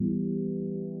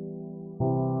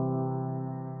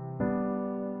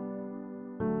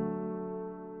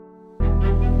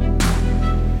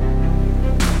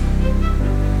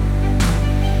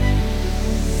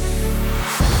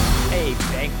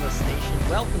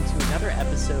welcome to another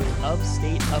episode of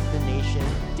State of the Nation.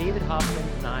 David Hoffman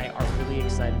and I are really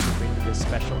excited to bring you this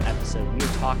special episode. We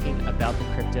are talking about the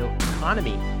crypto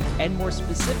economy, and more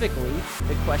specifically,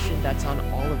 the question that's on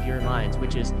all of your minds,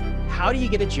 which is, how do you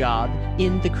get a job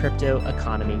in the crypto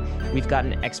economy? We've got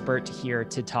an expert here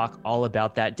to talk all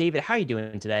about that. David, how are you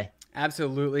doing today?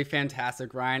 Absolutely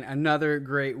fantastic, Ryan. Another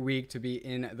great week to be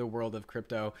in the world of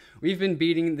crypto. We've been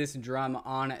beating this drum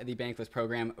on the Bankless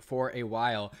program for a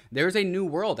while. There's a new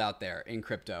world out there in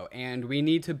crypto, and we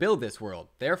need to build this world.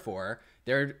 Therefore,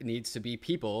 there needs to be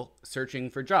people searching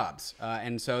for jobs.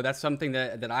 And so that's something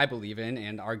that I believe in,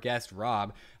 and our guest,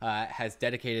 Rob, has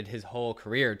dedicated his whole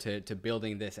career to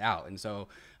building this out. And so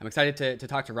I'm excited to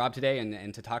talk to Rob today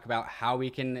and to talk about how we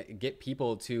can get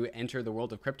people to enter the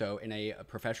world of crypto in a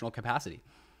professional capacity.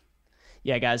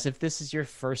 Yeah, guys, if this is your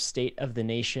first State of the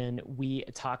Nation, we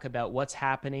talk about what's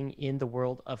happening in the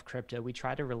world of crypto. We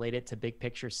try to relate it to big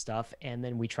picture stuff, and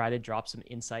then we try to drop some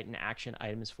insight and action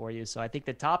items for you. So I think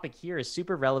the topic here is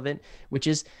super relevant, which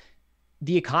is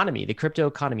the economy, the crypto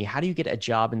economy. How do you get a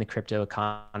job in the crypto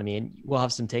economy? And we'll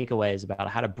have some takeaways about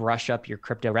how to brush up your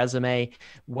crypto resume,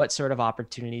 what sort of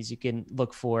opportunities you can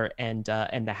look for, and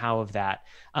the how of that.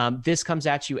 This comes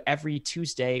at you every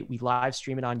Tuesday. We live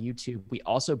stream it on YouTube. We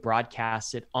also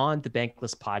broadcast it on the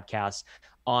Bankless podcast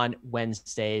on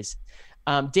Wednesdays.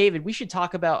 David, we should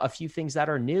talk about a few things that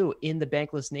are new in the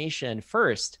Bankless Nation.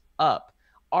 First up,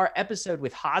 our episode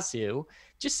with Hasu,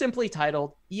 just simply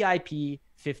titled EIP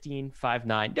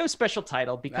 1559. No special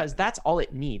title, because that's all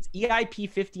it needs. EIP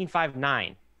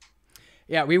 1559.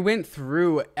 Yeah, we went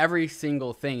through every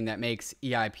single thing that makes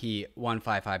EIP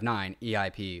 1559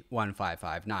 EIP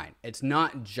 1559. It's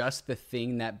not just the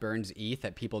thing that burns ETH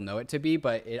that people know it to be,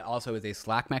 but it also is a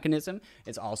Slack mechanism.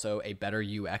 It's also a better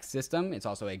UX system. It's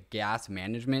also a gas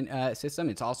management system.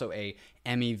 It's also a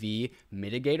MEV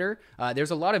mitigator.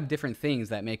 There's a lot of different things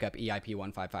that make up EIP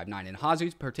 1559, and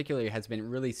Hazu particularly has been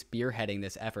really spearheading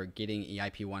this effort, getting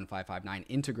EIP 1559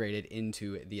 integrated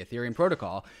into the Ethereum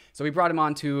protocol. So we brought him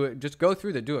on to just go through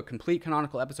do a complete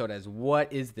canonical episode as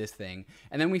what is this thing,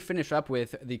 and then we finish up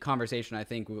with the conversation I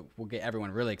think will get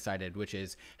everyone really excited, which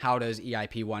is, how does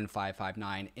EIP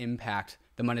 1559 impact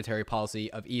the monetary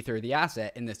policy of Ether, the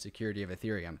asset, and the security of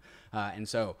Ethereum? And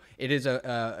so it is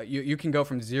you can go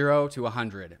from 0 to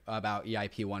 100 about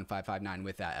EIP 1559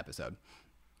 with that episode.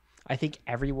 I think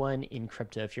everyone in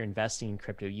crypto, if you're investing in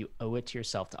crypto, you owe it to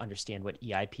yourself to understand what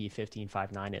EIP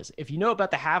 1559 is. If you know about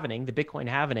the halvening, the Bitcoin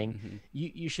halvening,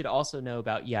 you should also know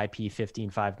about EIP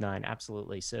 1559.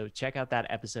 Absolutely. So check out that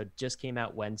episode. Just came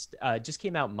out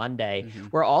Monday.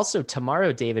 We're also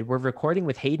tomorrow, David, we're recording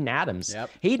with Hayden Adams.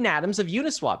 Hayden Adams of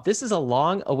Uniswap. This is a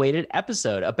long-awaited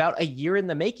episode, about a year in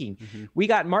the making. We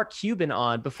got Mark Cuban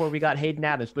on before we got Hayden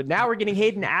Adams, but now we're getting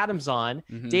Hayden Adams on.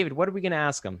 David, what are we going to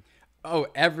ask him? Oh,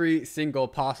 every single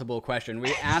possible question.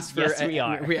 We asked for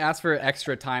we asked for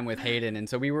extra time with Hayden, and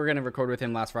so we were going to record with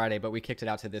him last Friday, but we kicked it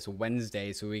out to this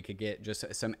Wednesday so we could get just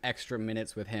some extra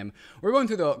minutes with him. We're going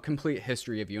through the complete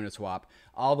history of Uniswap,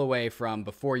 all the way from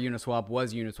before Uniswap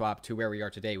was Uniswap to where we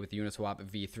are today with Uniswap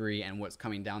v3 and what's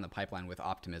coming down the pipeline with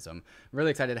Optimism.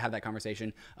 Really excited to have that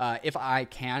conversation. If I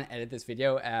can edit this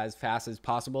video as fast as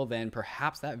possible, then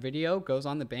perhaps that video goes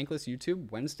on the Bankless YouTube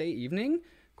Wednesday evening.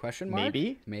 Question mark?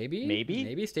 Maybe.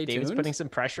 Stay tuned. David's putting some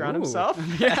pressure on himself.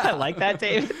 Yeah, I like that,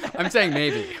 David. I'm saying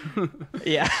maybe.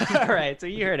 Yeah. All right. So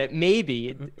you heard it.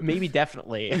 Maybe,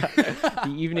 definitely.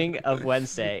 The evening of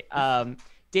Wednesday.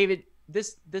 David,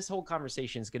 this whole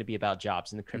conversation is going to be about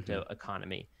jobs in the crypto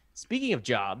economy. Speaking of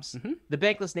jobs, the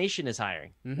Bankless Nation is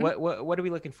hiring. What are we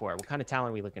looking for? What kind of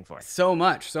talent are we looking for? So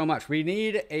much. We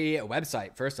need a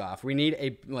website, first off. We need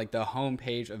the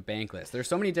homepage of Bankless. There's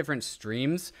so many different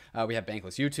streams. We have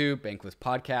Bankless YouTube, Bankless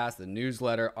Podcast, the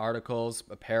newsletter, articles,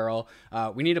 apparel.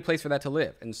 We need a place for that to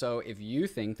live. And so if you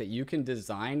think that you can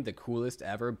design the coolest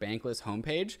ever Bankless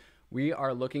homepage, we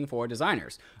are looking for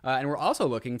designers. And we're also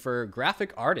looking for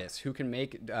graphic artists who can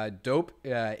make dope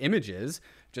images,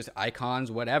 just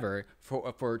icons, whatever,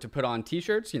 for to put on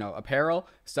t-shirts, apparel,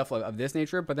 stuff of this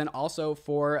nature, but then also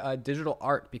for digital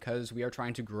art, because we are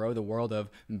trying to grow the world of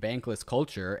Bankless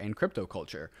culture and crypto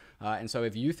culture. And so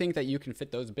if you think that you can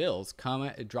fit those bills,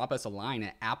 come drop us a line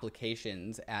at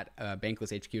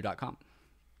applications@banklesshq.com.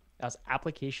 That's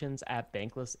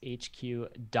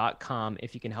applications@banklesshq.com.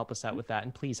 If you can help us out with that,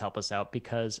 and please help us out,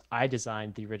 because I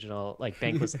designed the original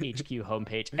Bankless HQ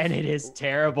homepage, and it is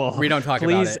terrible. We don't talk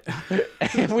about it.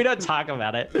 We don't talk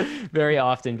about it very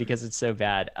often because it's so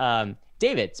bad.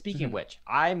 David, speaking of which,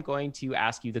 I'm going to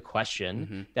ask you the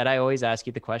question that I always ask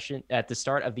you the question at the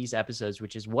start of these episodes,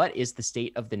 which is, what is the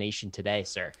state of the nation today,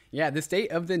 sir? Yeah, the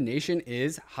state of the nation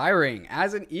is hiring.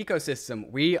 As an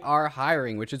ecosystem, we are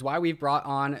hiring, which is why we've brought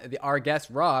on our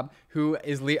guest, Rob, who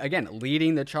is, again,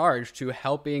 leading the charge to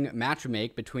helping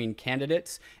matchmake between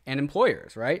candidates and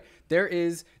employers, right?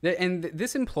 And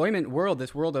this employment world,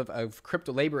 this world of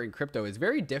crypto labor and crypto is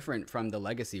very different from the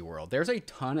legacy world. There's a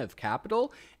ton of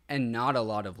capital and not a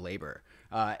lot of labor,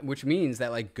 which means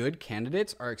that like good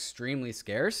candidates are extremely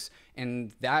scarce.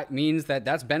 And that means that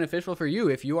that's beneficial for you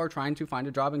if you are trying to find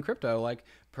a job in crypto. Like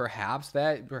perhaps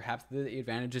the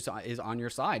advantage is on your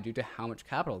side due to how much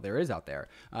capital there is out there.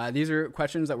 These are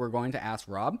questions that we're going to ask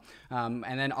Rob. And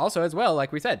then also as well,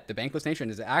 like we said, the Bankless Nation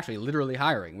is actually literally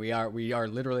hiring. We are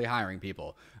literally hiring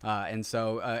people. And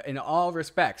so in all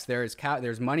respects,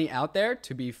 there's money out there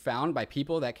to be found by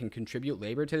people that can contribute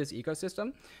labor to this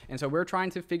ecosystem. And so we're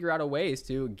trying to figure out a ways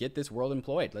to get this world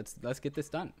employed. Let's get this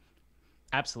done.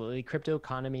 Absolutely. Crypto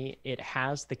economy, it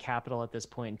has the capital at this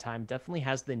point in time, definitely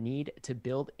has the need to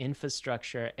build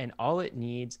infrastructure, and all it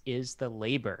needs is the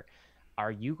labor.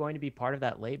 Are you going to be part of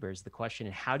that labor is the question,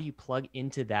 and how do you plug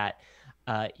into that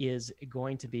is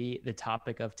going to be the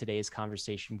topic of today's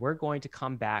conversation. We're going to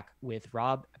come back with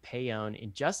Rob Paone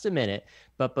in just a minute,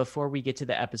 but before we get to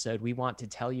the episode, we want to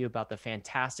tell you about the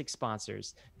fantastic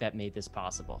sponsors that made this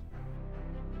possible.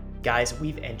 Guys,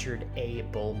 we've entered a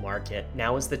bull market.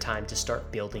 Now is the time to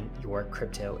start building your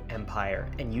crypto empire,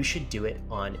 and you should do it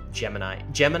on Gemini.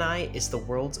 Gemini is the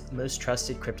world's most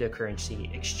trusted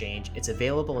cryptocurrency exchange. It's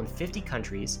available in 50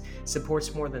 countries,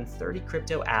 supports more than 30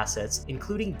 crypto assets,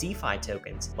 including DeFi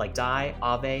tokens like DAI,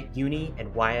 Aave, Uni,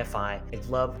 and YFI. I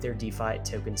love their DeFi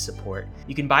token support.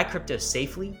 You can buy crypto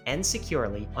safely and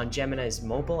securely on Gemini's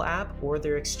mobile app or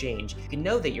their exchange. You can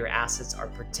know that your assets are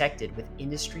protected with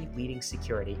industry-leading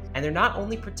security. And they're not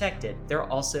only protected, they're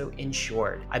also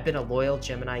insured. I've been a loyal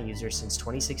Gemini user since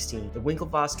 2016. The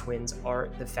Winklevoss twins are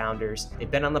the founders.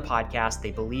 They've been on the podcast.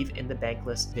 They believe in the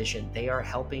Bankless vision. They are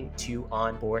helping to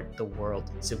onboard the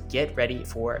world. So get ready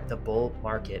for the bull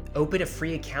market. Open a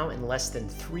free account in less than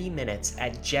 3 minutes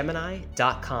at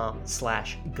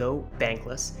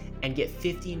gemini.com/gobankless and get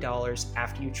 $15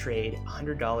 after you trade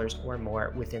 $100 or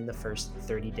more within the first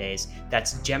 30 days.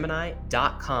 That's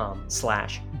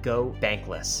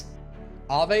gemini.com/gobankless.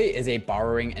 Aave is a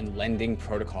borrowing and lending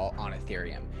protocol on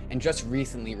Ethereum, and just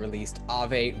recently released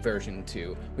Aave version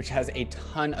 2, which has a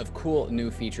ton of cool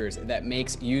new features that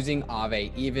makes using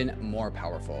Aave even more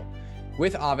powerful.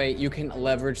 With Aave, you can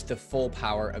leverage the full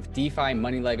power of DeFi,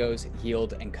 money Legos,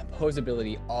 yield, and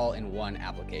composability all in one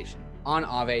application. On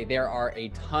Aave, there are a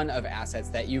ton of assets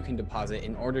that you can deposit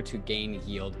in order to gain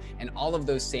yield, and all of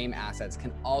those same assets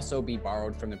can also be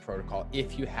borrowed from the protocol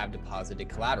if you have deposited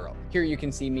collateral. Here you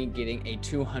can see me getting a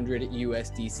 200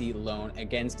 USDC loan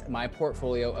against my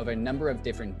portfolio of a number of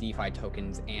different DeFi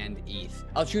tokens and ETH.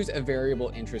 I'll choose a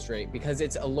variable interest rate because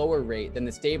it's a lower rate than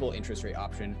the stable interest rate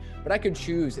option, but I could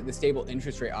choose the stable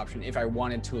interest rate option if I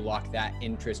wanted to lock that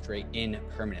interest rate in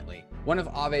permanently. One of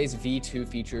Aave's V2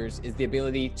 features is the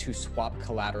ability to swap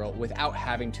collateral without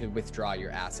having to withdraw your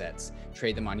assets,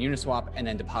 trade them on Uniswap, and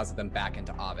then deposit them back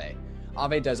into Aave.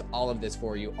 Aave does all of this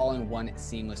for you, all in one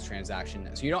seamless transaction,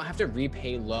 so you don't have to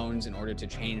repay loans in order to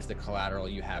change the collateral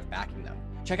you have backing them.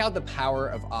 Check out the power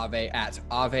of Aave at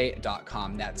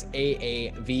aave.com. That's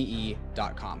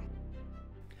AAVE.com.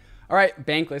 All right,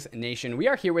 Bankless Nation, we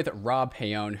are here with Rob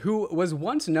Paone, who was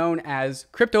once known as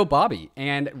Crypto Bobby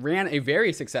and ran a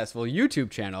very successful YouTube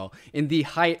channel in the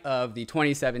height of the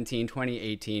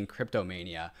 2017-2018 crypto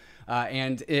mania.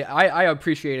 I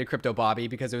appreciated Crypto Bobby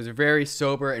because it was a very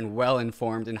sober and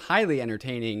well-informed and highly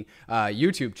entertaining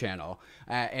YouTube channel.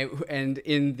 And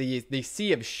in the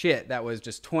sea of shit that was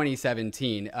just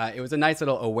 2017, it was a nice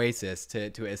little oasis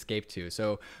to escape to.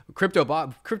 So Crypto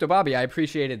Bobby, I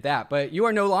appreciated that. But you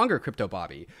are no longer Crypto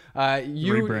Bobby.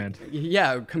 Rebrand.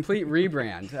 Yeah, complete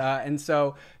rebrand. And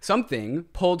so something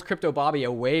pulled Crypto Bobby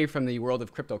away from the world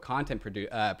of crypto content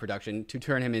production to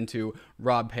turn him into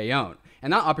Rob Paone.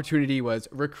 And that opportunity was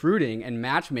recruiting and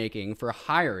matchmaking for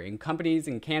hiring companies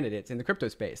and candidates in the crypto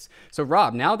space. So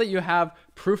Rob, now that you have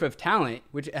Proof of Talent,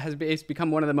 which has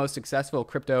become one of the most successful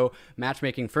crypto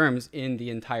matchmaking firms in the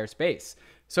entire space.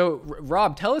 So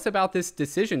Rob, tell us about this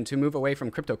decision to move away from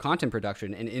crypto content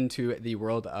production and into the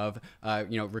world of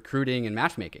recruiting and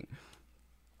matchmaking.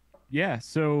 Yeah,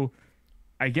 so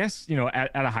I guess, at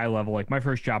a high level, like my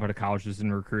first job out of college was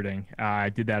in recruiting. I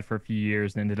did that for a few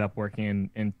years and ended up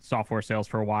working in software sales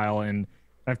for a while. And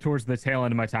towards the tail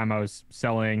end of my time, I was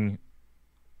selling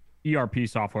ERP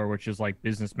software, which is like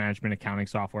business management accounting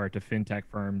software to fintech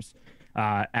firms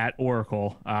at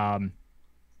Oracle.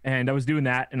 And I was doing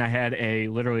that, and I had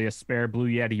literally a spare Blue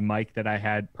Yeti mic that I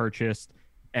had purchased,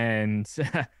 and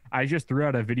I just threw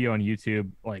out a video on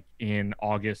YouTube like in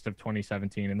August of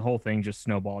 2017, and the whole thing just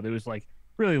snowballed. It was like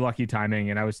really lucky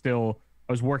timing, and I was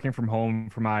working from home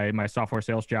for my software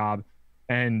sales job,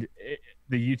 and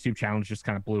the YouTube channel just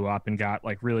kind of blew up and got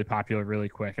like really popular really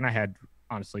quick. And I had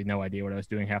honestly no idea what I was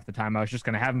doing half the time. I was just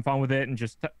kind of having fun with it and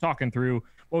just talking through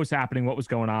what was happening, what was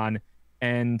going on,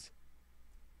 and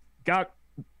got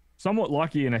somewhat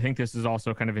lucky. And I think this is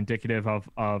also kind of indicative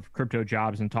of crypto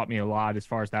jobs and taught me a lot as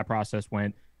far as that process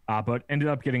went. But ended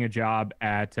up getting a job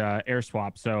at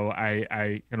AirSwap. So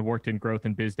I kind of worked in growth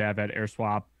and biz dev at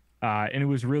AirSwap. And it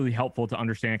was really helpful to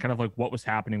understand kind of like what was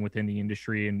happening within the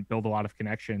industry and build a lot of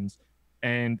connections.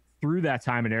 And through that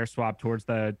time at AirSwap, towards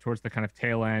the kind of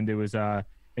tail end, it was I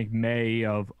think May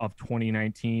of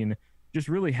 2019. Just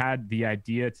really had the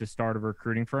idea to start a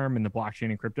recruiting firm in the blockchain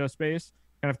and crypto space.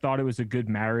 Kind of thought it was a good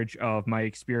marriage of my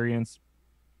experience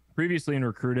previously in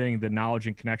recruiting, the knowledge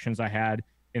and connections I had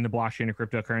in the blockchain and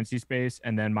cryptocurrency space,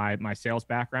 and then my sales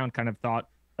background. Kind of thought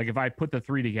like if I put the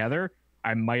three together,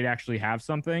 I might actually have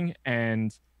something.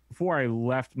 And before I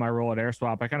left my role at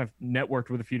AirSwap, I kind of networked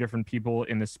with a few different people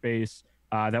in the space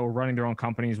that were running their own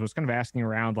companies. Was kind of asking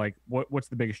around like what's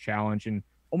the biggest challenge, and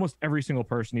almost every single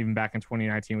person, even back in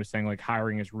 2019, was saying like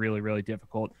hiring is really, really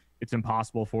difficult. It's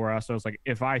impossible for us. So I was like,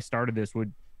 if I started this,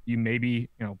 would you maybe,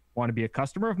 want to be a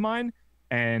customer of mine?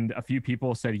 And a few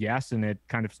people said yes, and it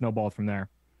kind of snowballed from there.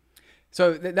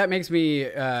 So that makes me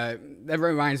that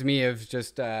reminds me of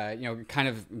just kind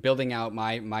of building out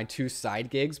my two side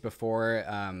gigs before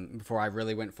I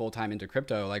really went full time into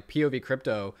crypto. Like POV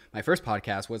Crypto, my first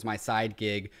podcast was my side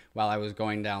gig while I was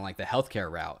going down like the healthcare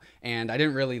route, and I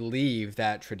didn't really leave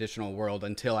that traditional world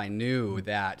until I knew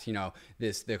that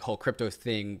the whole crypto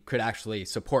thing could actually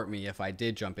support me if I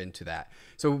did jump into that.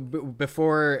 So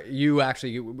before you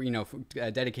actually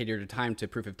dedicated your time to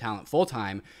Proof of Talent full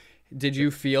time, did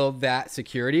you feel that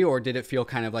security, or did it feel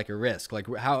kind of like a risk? Like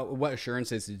what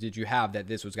assurances did you have that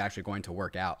this was actually going to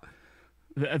work out?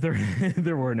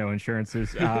 There were no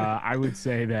insurances. I would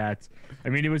say that, I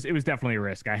mean, it was definitely a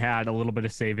risk. I had a little bit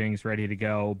of savings ready to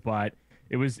go, but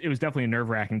it was definitely a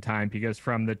nerve-wracking time, because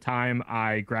from the time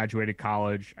I graduated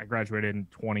college, I graduated in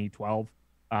 2012.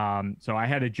 So I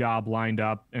had a job lined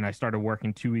up, and I started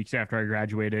working 2 weeks after I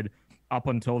graduated, up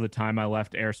until the time I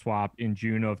left AirSwap in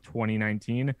June of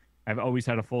 2019. I've always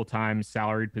had a full-time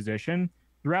salaried position.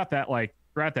 Throughout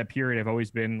that period, I've always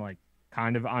been like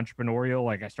kind of entrepreneurial.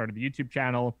 Like I started the YouTube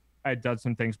channel. I had done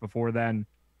some things before then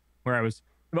where I was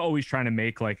always trying to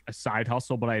make like a side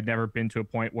hustle, but I had never been to a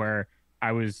point where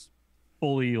I was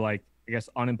fully like, I guess,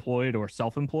 unemployed or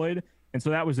self-employed. And so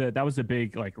that was a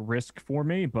big like risk for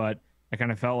me, but I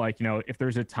kind of felt like, if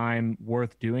there's a time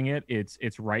worth doing it,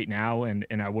 it's right now. And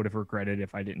I would have regretted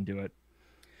if I didn't do it.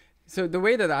 So the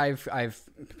way that I've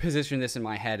positioned this in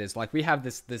my head is like we have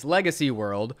this legacy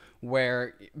world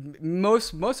where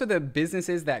most of the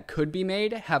businesses that could be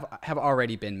made have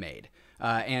already been made.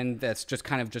 And that's just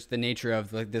kind of just the nature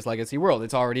of this legacy world.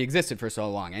 It's already existed for so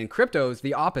long. And crypto is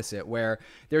the opposite, where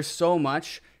there's so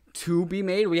much to be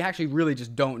made. We actually really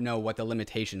just don't know what the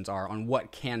limitations are on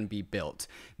what can be built.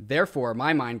 Therefore,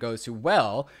 my mind goes to,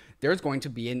 well, there's going to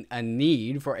be a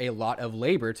need for a lot of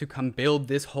labor to come build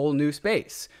this whole new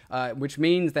space, which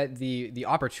means that the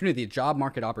opportunity, the job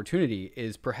market opportunity,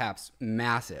 is perhaps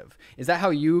massive. Is that how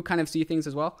you kind of see things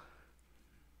as well?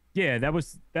 Yeah,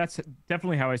 that's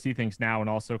definitely how I see things now, and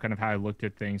also kind of how I looked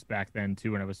at things back then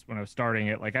too when I was starting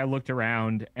it. Like I looked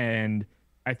around, and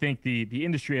I think the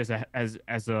industry as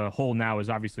a whole now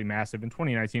is obviously massive. And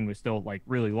 2019 was still like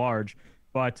really large,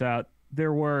 but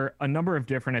there were a number of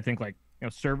different, I think, like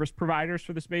service providers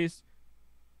for the space,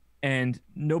 and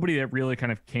nobody that really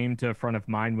kind of came to front of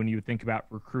mind when you think about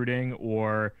recruiting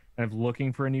or kind of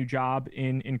looking for a new job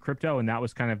in crypto. And that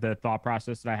was kind of the thought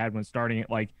process that I had when starting it.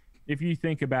 Like if you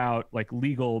think about like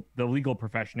the legal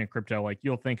profession in crypto, like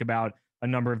you'll think about a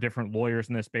number of different lawyers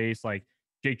in the space, like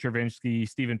Jake Travinsky,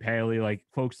 Stephen Paley, like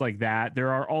folks like that. There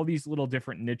are all these little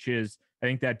different niches, I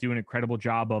think, that do an incredible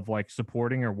job of like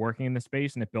supporting or working in the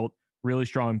space, and it built really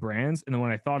strong brands. And then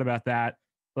when I thought about that,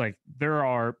 like there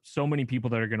are so many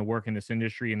people that are going to work in this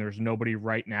industry, and there's nobody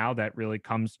right now that really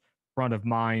comes front of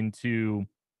mind to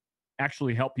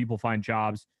actually help people find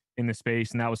jobs in the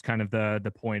space. And that was kind of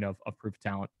the point of Proof of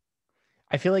Talent.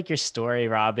 I feel like your story,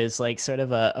 Rob, is like sort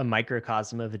of a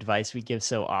microcosm of advice we give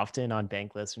so often on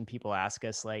Bankless when people ask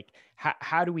us, like,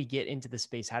 how do we get into the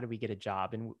space? How do we get a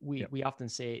job? And we often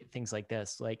say things like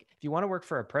this, like, if you want to work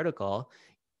for a protocol,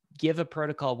 give a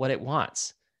protocol what it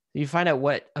wants. You find out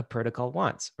what a protocol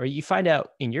wants, or you find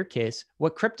out, in your case,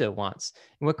 what crypto wants.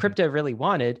 And what Mhm. crypto really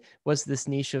wanted was this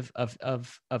niche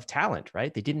of talent,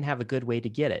 right? They didn't have a good way to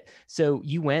get it. So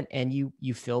you went and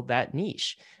you filled that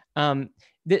niche. Um,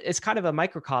 it's kind of a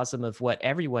microcosm of what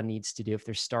everyone needs to do if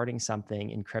they're starting something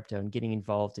in crypto and getting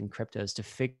involved in cryptos, to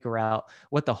figure out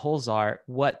what the holes are,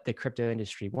 what the crypto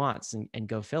industry wants, and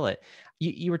go fill it.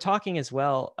 You were talking as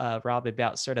well, Rob,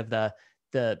 about sort of the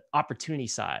opportunity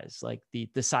size, like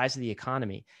the size of the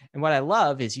economy. And what I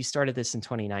love is you started this in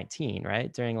 2019,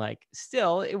 right? During, like,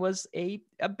 still it was a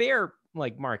bear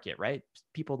like market, right?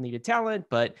 People needed talent,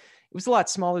 but it was a lot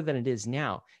smaller than it is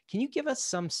now. Can you give us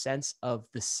some sense of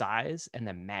the size and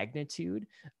the magnitude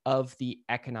of the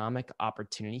economic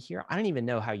opportunity here? I don't even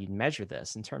know how you'd measure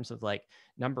this in terms of, like,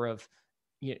 number of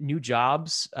new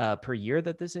jobs per year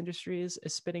that this industry is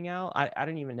spitting out. I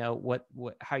don't even know what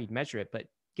how you'd measure it, but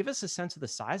give us a sense of the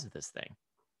size of this thing.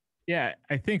 Yeah,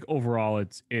 I think overall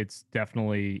it's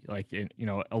definitely like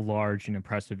a large and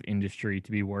impressive industry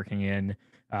to be working in.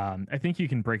 I think you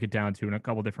can break it down to in a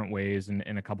couple different ways and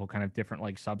in a couple kind of different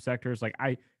like subsectors. Like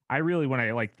I really when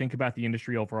I like think about the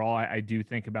industry overall, I do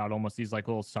think about almost these like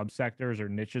little subsectors or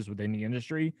niches within the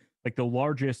industry. Like the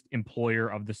largest employer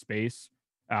of the space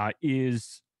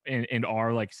is and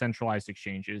are like centralized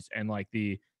exchanges and like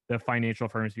the financial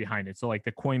firms behind it. So like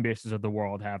the Coinbases of the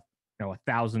world have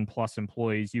 1,000 plus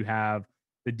employees. You have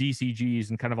the DCGs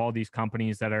and kind of all these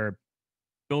companies that are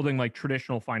building like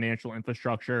traditional financial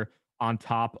infrastructure on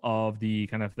top of the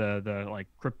kind of the like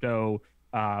crypto,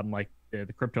 like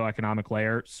the crypto economic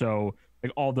layer. So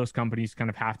like all those companies kind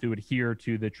of have to adhere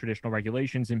to the traditional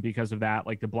regulations, and because of that,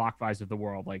 like the BlockFi's of the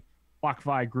world, like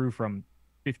BlockFi grew from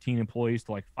 15 employees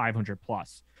to like 500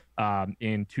 plus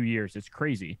in 2 years. It's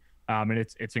crazy. And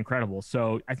it's incredible.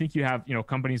 So I think you have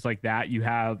companies like that. You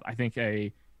have I think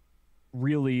a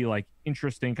really like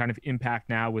interesting kind of impact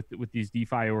now with these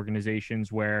DeFi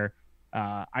organizations where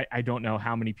I don't know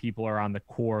how many people are on the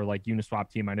core like Uniswap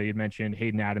team. I know you mentioned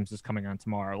Hayden Adams is coming on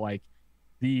tomorrow. Like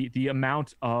the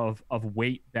amount of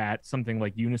weight that something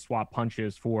like Uniswap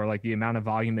punches for like the amount of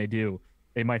volume they do.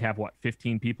 They might have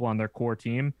 15 people on their core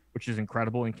team, which is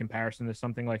incredible in comparison to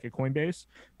something like a Coinbase.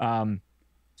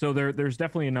 So there's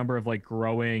definitely a number of like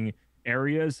growing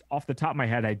areas. Off the top of my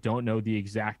head, I don't know the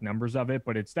exact numbers of it,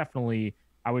 but it's definitely,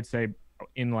 I would say,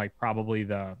 in like probably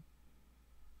the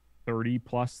 30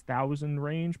 plus thousand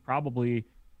range, probably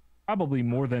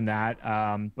more than that.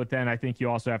 But then I think you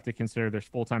also have to consider there's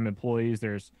full-time employees,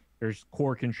 there's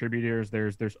core contributors,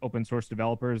 there's open source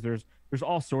developers, there's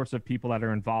all sorts of people that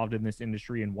are involved in this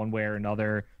industry in one way or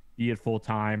another, be it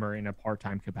full-time or in a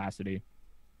part-time capacity.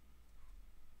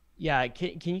 Yeah,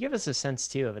 can you give us a sense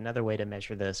too of another way to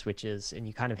measure this, which is, and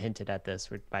you kind of hinted at this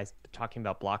by talking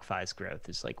about BlockFi's growth,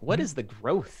 is like, what Mhm. is the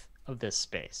growth of this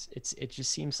space? It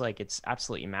just seems like it's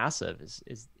absolutely massive.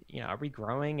 Are we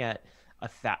growing at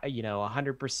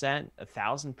 100%,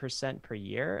 1,000% per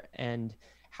year? And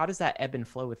how does that ebb and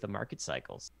flow with the market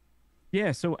cycles?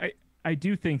 Yeah, so I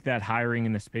do think that hiring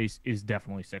in the space is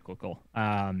definitely cyclical.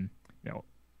 You know,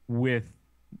 with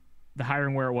the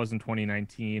hiring where it was in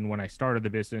 2019 when I started the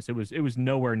business, it was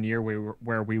nowhere near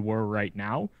where we were right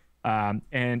now.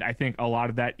 And I think a lot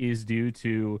of that is due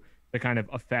to the kind of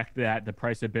effect that the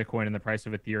price of Bitcoin and the price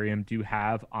of Ethereum do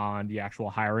have on the actual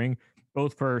hiring,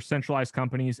 both for centralized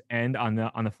companies and on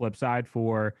the flip side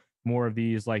for more of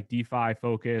these like DeFi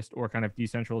focused or kind of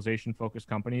decentralization focused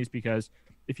companies. Because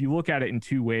if you look at it in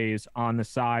two ways, on the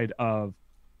side of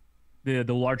the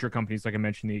larger companies, like I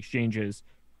mentioned, the exchanges,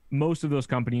 most of those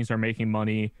companies are making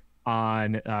money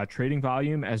on trading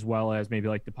volume as well as maybe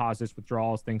like deposits,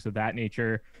 withdrawals, things of that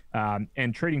nature.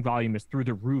 And trading volume is through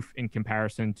the roof in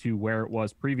comparison to where it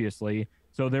was previously.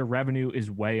 So their revenue is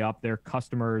way up. Their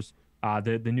customers,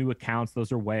 the new accounts,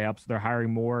 those are way up. So they're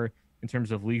hiring more in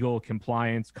terms of legal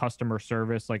compliance, customer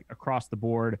service, like across the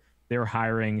board. They're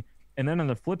hiring. And then on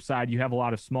the flip side, you have a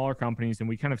lot of smaller companies, and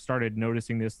we kind of started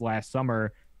noticing this last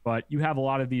summer, but you have a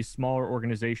lot of these smaller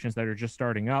organizations that are just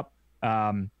starting up,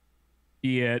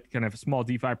 be it kind of small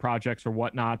DeFi projects or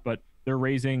whatnot, but they're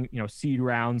raising seed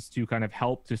rounds to kind of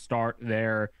help to start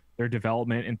their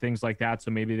development and things like that.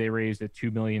 So maybe they raised a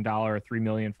 $2 million, $3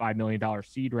 million, $5 million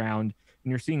seed round,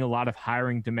 and you're seeing a lot of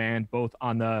hiring demand both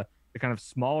on the kind of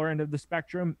smaller end of the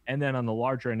spectrum and then on the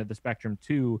larger end of the spectrum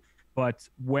too. But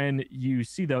when you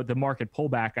see the market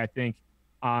pullback, I think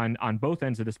on both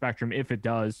ends of the spectrum, if it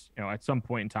does, at some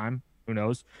point in time, who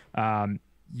knows,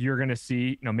 you're going to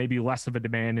see, maybe less of a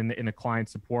demand in the client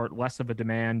support, less of a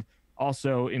demand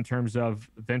also in terms of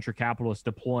venture capitalists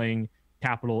deploying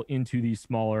capital into these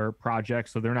smaller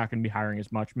projects. So they're not going to be hiring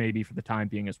as much maybe for the time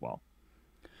being as well.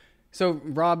 So,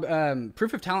 Rob,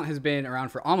 Proof of Talent has been around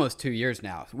for almost 2 years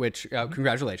now, which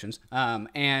congratulations.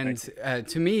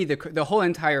 To me, the whole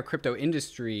entire crypto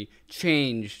industry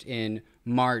changed in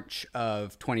March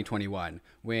of 2021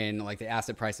 when like the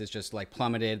asset prices just like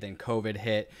plummeted, then COVID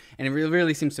hit, and it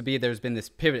really seems to be there's been this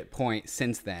pivot point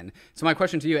since then. So my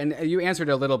question to you, and you answered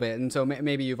a little bit, and so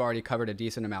maybe you've already covered a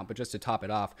decent amount, but just to top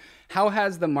it off, how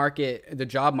has the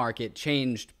job market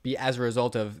changed as a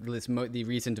result of the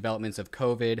recent developments of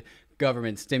COVID,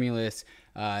 government stimulus,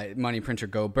 money printer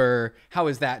go burr? How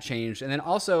has that changed? And then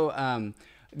also,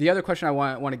 the other question I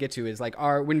want to get to is like,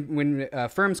 when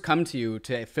firms come to you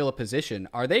to fill a position,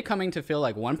 are they coming to fill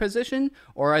like one position,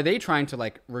 or are they trying to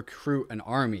like recruit an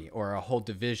army or a whole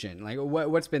division? Like,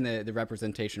 what's been the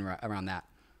representation around that?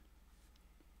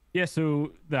 Yeah,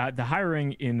 so the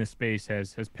hiring in the space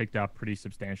has picked up pretty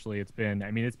substantially. It's been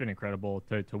incredible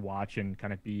to watch and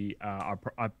kind of be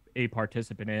a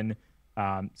participant in.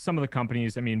 Some of the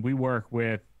companies, we work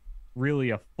with really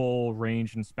a full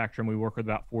range and spectrum. We work with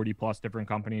about 40 plus different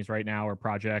companies right now or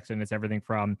projects, and it's everything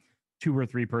from 2 or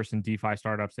 3 person DeFi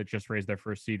startups that just raised their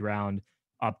first seed round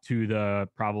up to the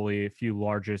probably a few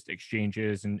largest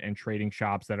exchanges and trading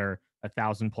shops that are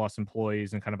 1,000 plus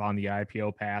employees and kind of on the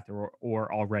IPO path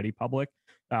or already public.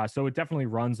 So it definitely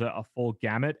runs a full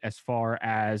gamut as far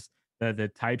as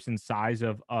the types and size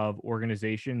of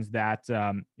organizations that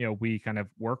we kind of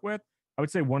work with. I would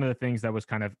say one of the things that was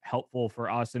kind of helpful for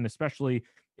us, and especially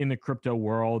in the crypto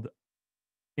world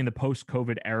in the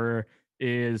post-COVID era,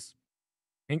 is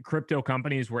I think crypto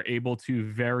companies were able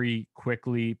to very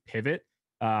quickly pivot.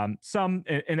 Some,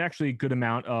 and actually a good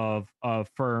amount of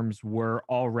firms were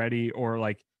already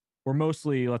were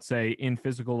mostly, let's say, in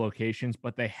physical locations,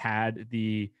 but they had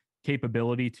the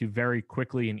capability to very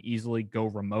quickly and easily go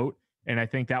remote. And I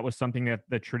think that was something that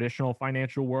the traditional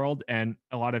financial world and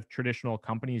a lot of traditional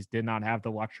companies did not have the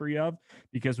luxury of.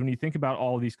 Because when you think about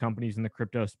all of these companies in the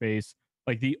crypto space,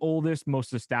 like the oldest,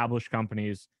 most established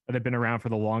companies that have been around for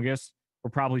the longest were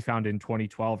probably founded in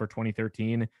 2012 or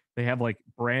 2013. They have like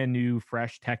brand new,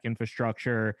 fresh tech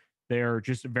infrastructure. They're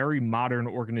just very modern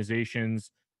organizations.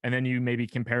 And then you maybe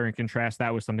compare and contrast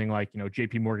that with something like,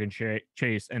 JP Morgan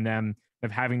Chase and them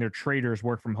of having their traders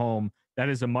work from home. That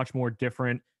is a much more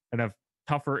different kind of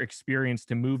tougher experience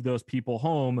to move those people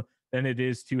home than it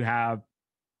is to have,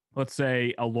 let's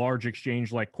say, a large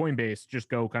exchange like Coinbase just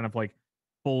go kind of like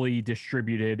fully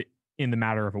distributed in the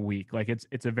matter of a week. Like it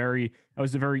was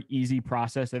a very easy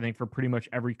process, I think, for pretty much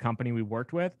every company we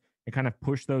worked with, and kind of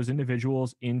push those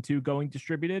individuals into going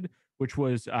distributed, which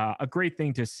was a great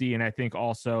thing to see. And I think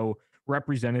also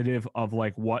representative of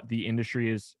like what the industry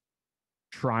is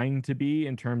trying to be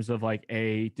in terms of like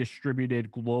a distributed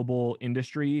global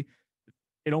industry.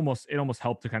 It almost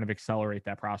helped to kind of accelerate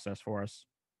that process for us.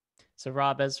 So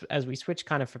Rob, as we switch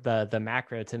kind of from the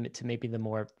macro to maybe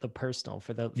the personal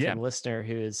for the Yeah. listener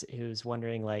who's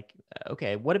wondering like,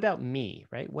 okay, what about me,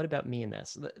 right? What about me in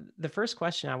this? The first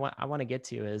question I want to get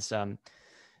to is,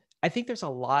 I think there's a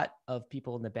lot of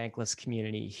people in the bankless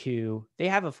community who they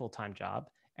have a full-time job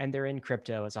and they're in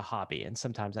crypto as a hobby, and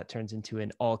sometimes that turns into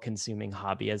an all-consuming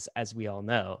hobby, as we all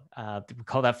know. We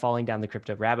call that falling down the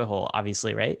crypto rabbit hole,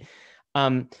 obviously, right?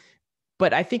 Um,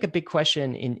 but I think a big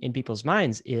question in people's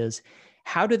minds is,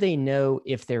 how do they know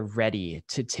if they're ready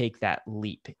to take that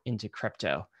leap into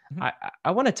crypto? Mhm. I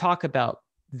want to talk about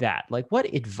that. Like,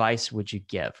 what advice would you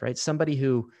give, right? Somebody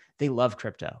who they love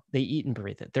crypto, they eat and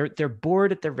breathe it. They're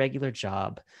bored at their regular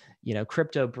job.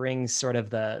 Crypto brings sort of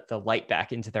the light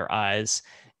back into their eyes,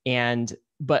 and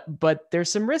but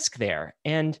there's some risk there,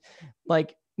 and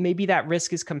like maybe that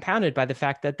risk is compounded by the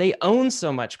fact that they own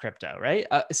so much crypto, right?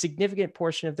 A significant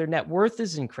portion of their net worth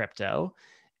is in crypto,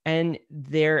 and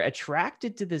they're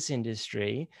attracted to this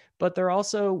industry, but they're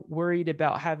also worried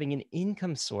about having an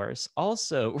income source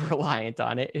also reliant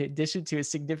on it, in addition to a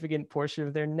significant portion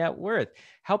of their net worth.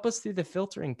 Help us through the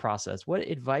filtering process. What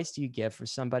advice do you give for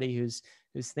somebody who's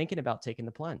thinking about taking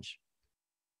the plunge?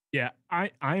 Yeah, I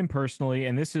am personally,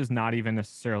 and this is not even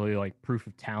necessarily like proof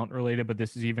of talent related, but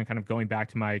this is even kind of going back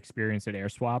to my experience at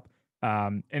AirSwap.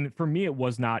 And for me, it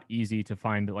was not easy to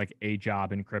find like a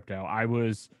job in crypto. I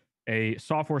was a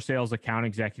software sales account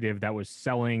executive that was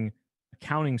selling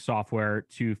accounting software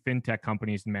to fintech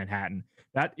companies in Manhattan.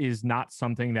 That is not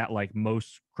something that like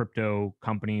most crypto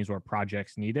companies or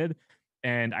projects needed.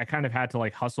 And I kind of had to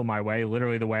like hustle my way.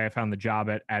 Literally, the way I found the job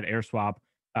at AirSwap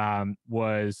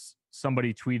was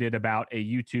somebody tweeted about a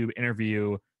YouTube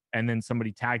interview, and then somebody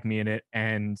tagged me in it.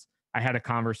 And I had a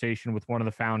conversation with one of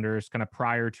the founders kind of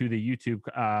prior to the YouTube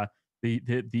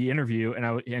the interview,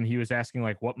 and he was asking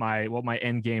like what my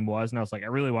end game was, and I was like, I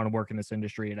really want to work in this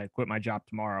industry, and I quit my job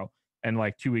tomorrow. And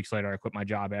like 2 weeks later, I quit my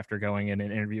job after going in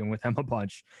and interviewing with him a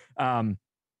bunch.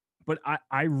 But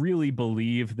I really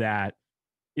believe that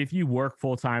if you work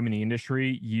full time in the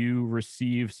industry, you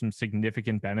receive some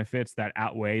significant benefits that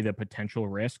outweigh the potential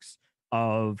risks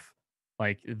of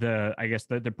like I guess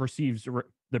the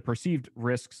perceived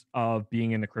risks of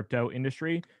being in the crypto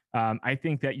industry. I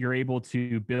think that you're able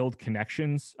to build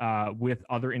connections with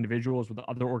other individuals, with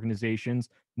other organizations,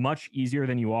 much easier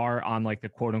than you are on like the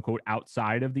quote unquote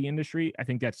outside of the industry. I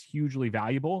think that's hugely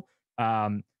valuable.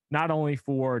 Not only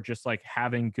for just like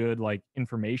having good like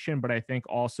information, but I think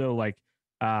also like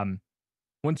um,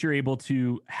 once you're able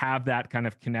to have that kind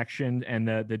of connection and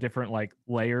the different like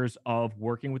layers of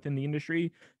working within the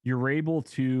industry, you're able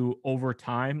to over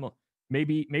time,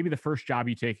 maybe the first job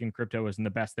you take in crypto isn't the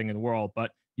best thing in the world,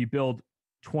 but you build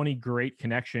 20 great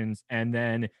connections and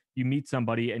then you meet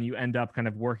somebody and you end up kind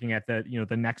of working at the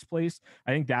next place.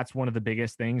 I think that's one of the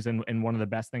biggest things and one of the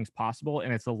best things possible.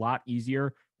 And it's a lot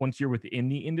easier once you're within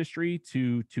the industry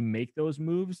to make those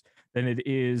moves than it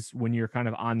is when you're kind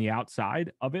of on the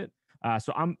outside of it.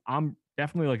 So I'm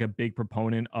definitely like a big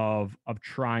proponent of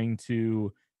trying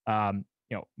to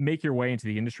make your way into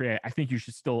the industry. I think you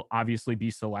should still obviously be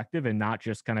selective and not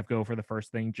just kind of go for the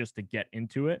first thing just to get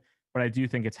into it. But I do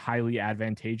think it's highly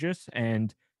advantageous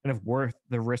and kind of worth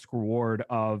the risk reward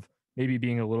of maybe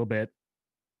being a little bit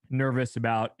nervous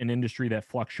about an industry that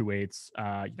fluctuates,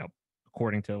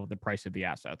 according to the price of the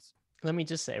assets. Let me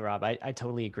just say, Rob, I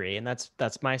totally agree. And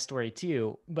that's my story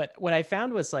too. But what I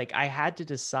found was like I had to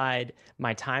decide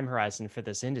my time horizon for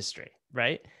this industry,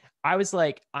 right? I was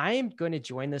like, I am going to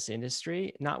join this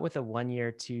industry, not with a 1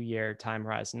 year, 2 year time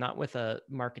horizon, not with a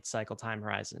market cycle time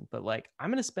horizon, but like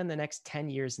I'm going to spend the next 10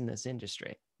 years in this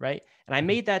industry, right? And I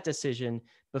made that decision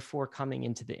before coming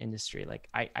into the industry. Like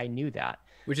I knew that.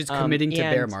 Which is committing to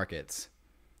bear And markets.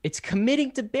 it's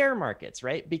committing to bear markets,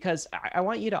 right? Because I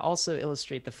want you to also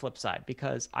illustrate the flip side,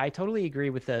 because I totally agree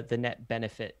with the net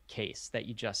benefit case that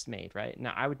you just made, right?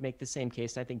 Now, I would make the same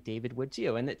case, and I think David would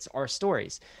too, and it's our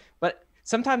stories. But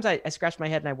sometimes I scratch my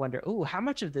head and I wonder, oh, how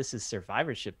much of this is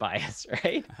survivorship bias,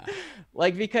 right?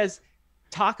 Like, because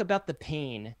talk about the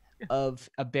pain of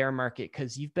a bear market,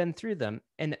 because you've been through them,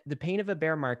 and the pain of a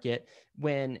bear market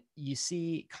when you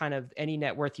see kind of any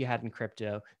net worth you had in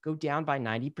crypto go down by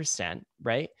 90%,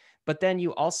 right? But then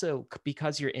you also,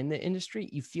 because you're in the industry,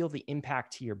 you feel the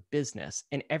impact to your business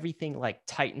and everything like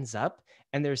tightens up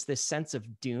and there's this sense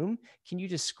of doom. Can you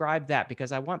describe that?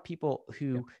 Because I want people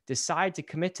who decide to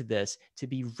commit to this to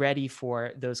be ready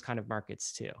for those kind of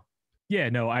markets too. Yeah,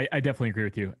 no, I definitely agree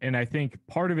with you. And I think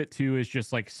part of it too is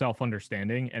just like self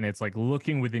understanding. And it's like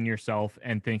looking within yourself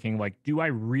and thinking, like, do I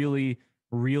really,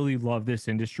 really love this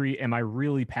industry? Am I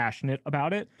really passionate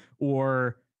about it?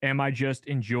 Or am I just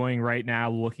enjoying right now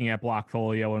looking at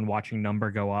Blockfolio and watching number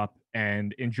go up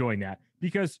and enjoying that?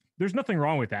 Because there's nothing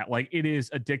wrong with that. Like, it is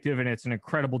addictive and it's an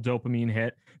incredible dopamine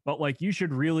hit. But like, you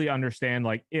should really understand,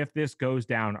 like, if this goes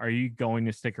down, are you going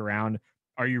to stick around?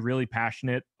 Are you really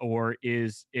passionate, or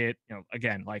is it,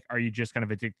 again, like, are you just kind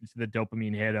of addicted to the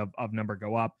dopamine hit of number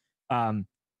go up?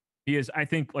 Because I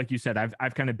think, like you said,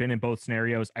 I've kind of been in both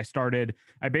scenarios.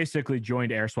 I basically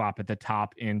joined AirSwap at the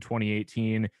top in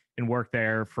 2018 and worked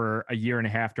there for a year and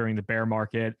a half during the bear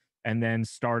market, and then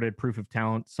started Proof of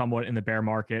Talent somewhat in the bear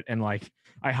market. And like,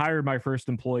 I hired my first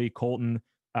employee, Colton.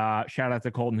 Shout out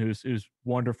to Colton, who's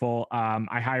wonderful.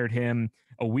 I hired him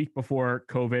a week before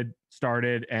COVID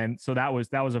started, and so that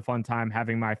was a fun time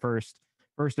having my first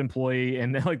employee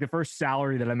and like the first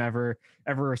salary that I'm ever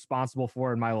responsible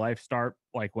for in my life start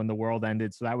like when the world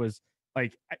ended. So that was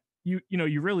like, you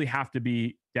really have to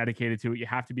be dedicated to it. You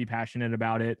have to be passionate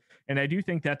about it. And I do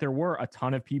think that there were a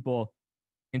ton of people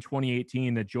in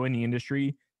 2018 that joined the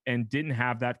industry and didn't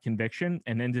have that conviction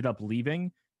and ended up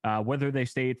leaving. Whether they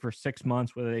stayed for 6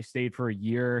 months, whether they stayed for a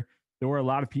year, there were a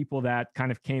lot of people that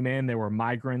kind of came in. They were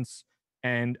migrants,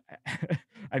 and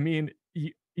I mean,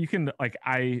 you can like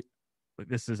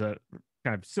this is a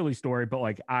kind of silly story, but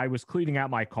like I was cleaning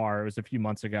out my car. It was a few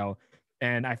months ago,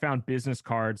 and I found business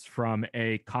cards from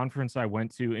a conference I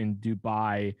went to in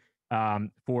Dubai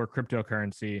for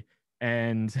cryptocurrency.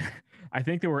 And I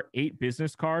think there were 8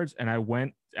 business cards, and I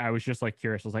was just like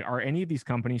curious. I was like, are any of these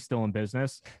companies still in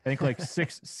business? I think like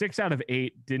six out of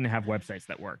 8 didn't have websites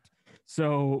that worked.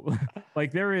 So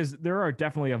like there are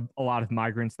definitely a lot of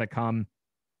migrants that come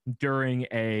during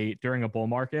a bull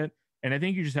market. And I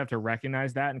think you just have to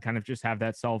recognize that and kind of just have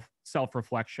that self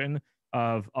reflection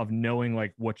of knowing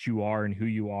like what you are and who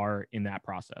you are in that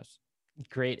process.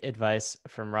 Great advice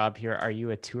from Rob here. Are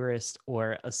you a tourist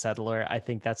or a settler? I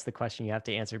think that's the question you have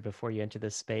to answer before you enter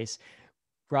this space.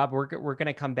 Rob, we're going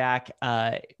to come back.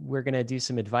 We're going to do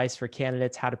some advice for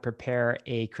candidates, how to prepare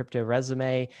a crypto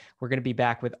resume. We're going to be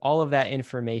back with all of that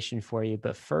information for you.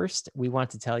 But first, we want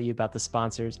to tell you about the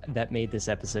sponsors that made this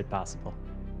episode possible.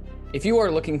 If you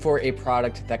are looking for a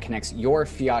product that connects your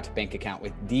fiat bank account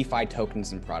with DeFi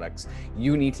tokens and products,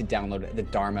 you need to download the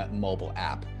Dharma mobile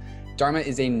app. Dharma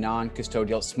is a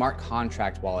non-custodial smart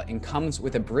contract wallet and comes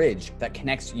with a bridge that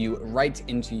connects you right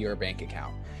into your bank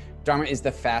account. Dharma is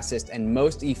the fastest and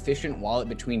most efficient wallet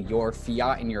between your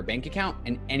fiat in your bank account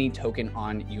and any token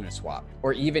on Uniswap,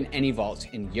 or even any vault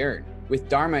in Yearn. With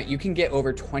Dharma, you can get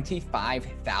over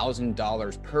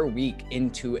 $25,000 per week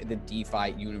into the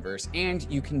DeFi universe, and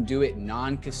you can do it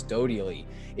non-custodially.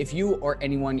 If you or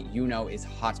anyone you know is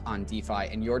hot on DeFi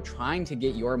and you're trying to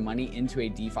get your money into a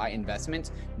DeFi investment,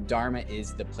 Dharma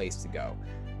is the place to go.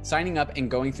 Signing up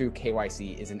and going through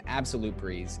KYC is an absolute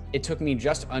breeze. It took me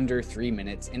just under 3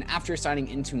 minutes, and after signing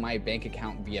into my bank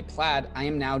account via Plaid, I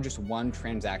am now just one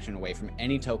transaction away from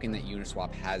any token that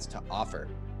Uniswap has to offer.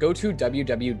 Go to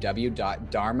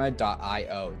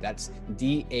www.dharma.io, that's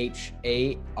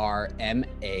DHARMA.io,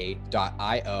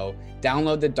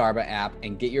 download the Dharma app,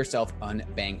 and get yourself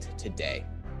unbanked today.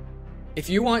 If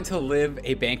you want to live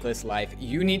a bankless life,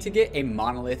 you need to get a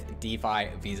Monolith DeFi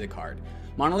Visa card.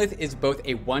 Monolith is both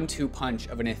a 1-2 punch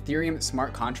of an Ethereum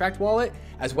smart contract wallet,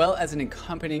 as well as an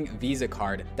accompanying Visa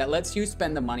card that lets you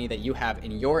spend the money that you have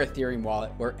in your Ethereum wallet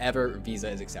wherever Visa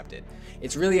is accepted.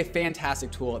 It's really a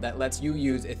fantastic tool that lets you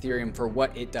use Ethereum for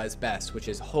what it does best, which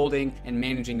is holding and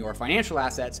managing your financial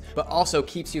assets, but also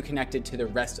keeps you connected to the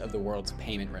rest of the world's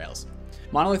payment rails.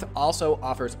 Monolith also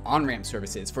offers on-ramp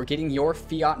services for getting your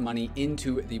fiat money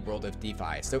into the world of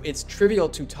DeFi. So it's trivial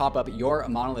to top up your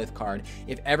Monolith card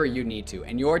if ever you need to,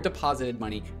 and your deposited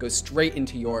money goes straight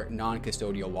into your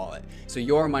non-custodial wallet. So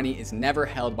your money is never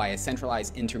held by a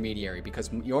centralized intermediary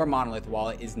because your Monolith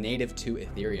wallet is native to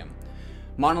Ethereum.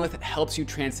 Monolith helps you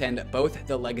transcend both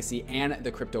the legacy and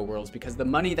the crypto worlds because the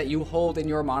money that you hold in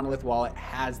your Monolith wallet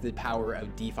has the power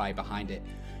of DeFi behind it.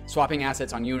 Swapping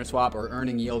assets on Uniswap or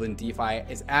earning yield in DeFi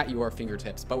is at your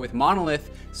fingertips. But with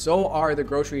Monolith, so are the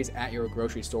groceries at your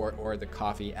grocery store or the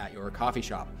coffee at your coffee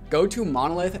shop. Go to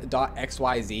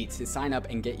monolith.xyz to sign up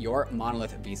and get your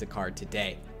Monolith Visa card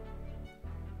today.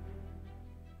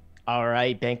 All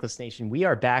right, Bankless Nation, we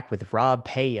are back with Rob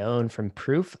Paone from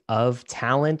Proof of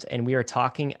Talent, and we are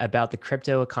talking about the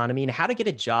crypto economy and how to get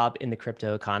a job in the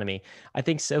crypto economy. I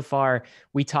think so far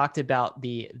we talked about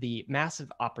the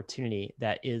massive opportunity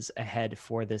that is ahead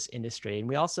for this industry, and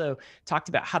we also talked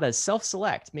about how to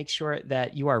self-select, make sure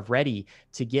that you are ready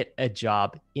to get a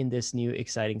job in this new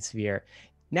exciting sphere.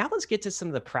 Now let's get to some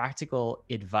of the practical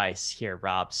advice here,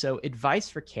 Rob. So advice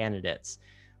for candidates.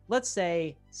 Let's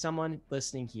say someone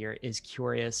listening here is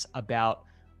curious about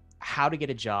how to get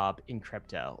a job in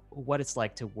crypto, what it's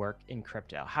like to work in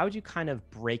crypto. How would you kind of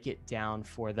break it down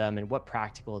for them, and what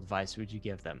practical advice would you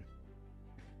give them?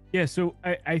 Yeah, so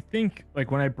I think like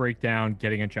when I break down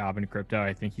getting a job in crypto,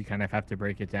 I think you kind of have to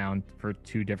break it down for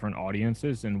two different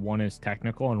audiences, and one is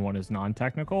technical and one is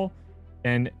non-technical.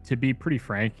 And to be pretty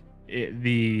frank,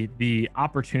 the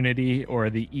opportunity or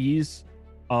the ease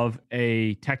of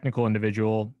a technical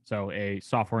individual, so a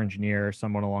software engineer,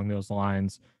 someone along those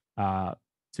lines, for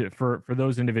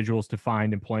those individuals to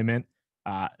find employment,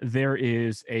 there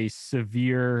is a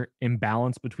severe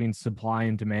imbalance between supply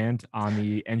and demand on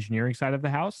the engineering side of the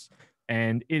house,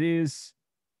 and it is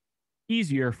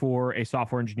easier for a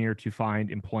software engineer to find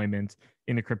employment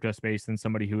in the crypto space than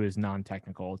somebody who is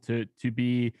non-technical. To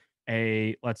be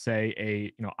a, let's say,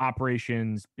 a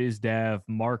operations, biz dev,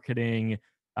 marketing,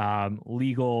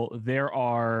 legal, there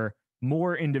are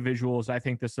more individuals. I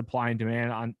think the supply and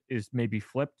demand on is maybe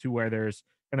flipped to where there's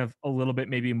kind of a little bit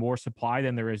maybe more supply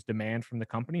than there is demand from the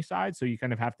company side. So you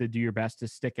kind of have to do your best to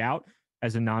stick out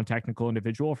as a non-technical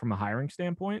individual from a hiring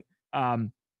standpoint. But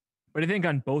I think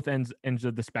on both ends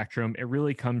of the spectrum, it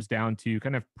really comes down to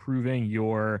kind of proving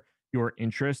your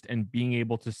interest and being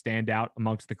able to stand out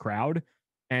amongst the crowd.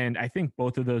 And I think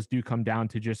both of those do come down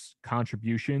to just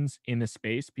contributions in the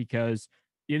space, because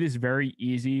it is very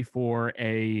easy for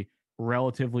a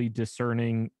relatively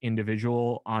discerning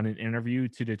individual on an interview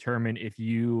to determine if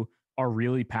you are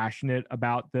really passionate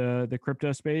about the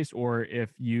crypto space, or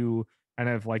if you kind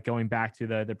of, like going back to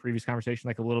the previous conversation,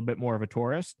 like a little bit more of a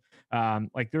tourist.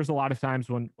 Like there's a lot of times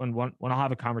when I'll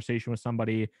have a conversation with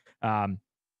somebody,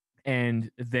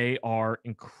 and they are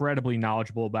incredibly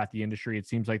knowledgeable about the industry. It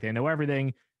seems like they know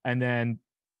everything. And then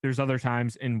there's other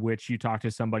times in which you talk to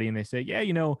somebody and they say, yeah,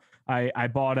 I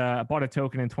bought a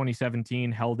token in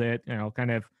 2017, held it,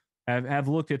 kind of have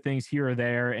looked at things here or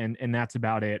there, and that's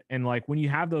about it. And like when you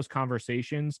have those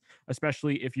conversations,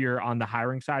 especially if you're on the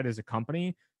hiring side as a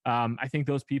company, I think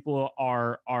those people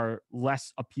are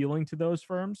less appealing to those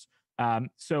firms.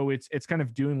 So it's kind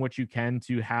of doing what you can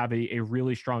to have a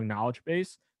really strong knowledge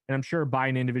base. And I'm sure by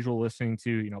an individual listening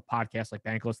to podcasts like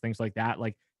Bankless, things like that,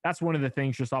 like that's one of the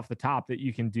things just off the top that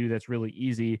you can do that's really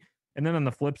easy. And then on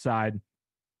the flip side,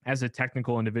 as a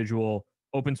technical individual,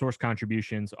 open source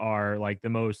contributions are like the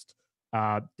most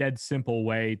dead simple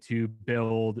way to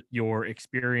build your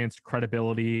experience,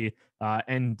 credibility,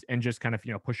 and just kind of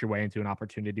push your way into an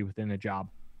opportunity within a job.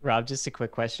 Rob, just a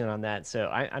quick question on that. So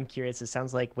I'm curious. It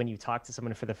sounds like when you talk to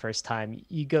someone for the first time,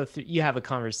 you go through, you have a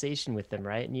conversation with them,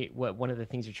 right? And one of the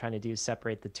things you're trying to do is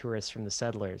separate the tourists from the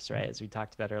settlers, right? As we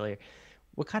talked about earlier.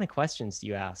 What kind of questions do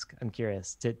you ask? I'm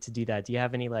curious to do that. Do you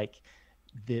have any like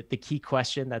the key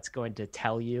question that's going to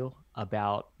tell you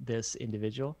about this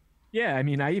individual? Yeah, I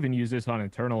mean, I even use this on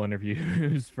internal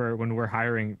interviews for when we're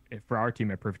hiring for our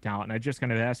team at Proof of Talent, and I just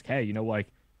kind of ask, hey, like,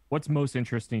 what's most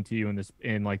interesting to you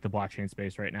in like the blockchain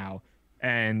space right now?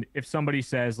 And if somebody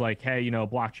says like, hey,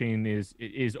 blockchain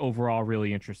is overall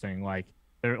really interesting, like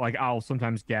they're like, I'll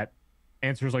sometimes get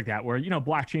answers like that where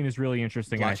blockchain is really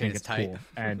interesting. Blockchain and I think is it's tight. cool,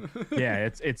 and yeah,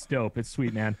 it's dope, it's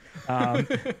sweet, man.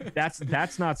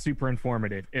 That's not super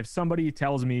informative. If somebody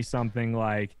tells me something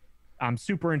like, I'm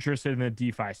super interested in the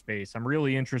DeFi space, I'm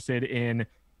really interested in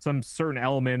some certain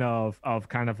element of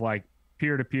kind of like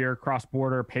peer-to-peer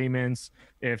cross-border payments,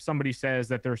 if somebody says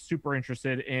that they're super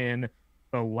interested in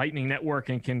the Lightning Network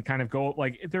and can kind of go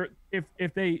like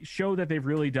if they show that they've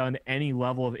really done any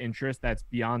level of interest that's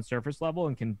beyond surface level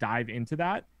and can dive into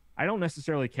that, I don't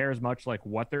necessarily care as much like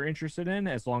what they're interested in,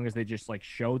 as long as they just like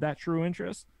show that true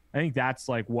interest. I think that's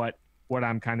like what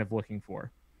I'm kind of looking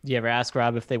for. Do you ever ask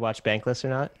Rob if they watch Bankless or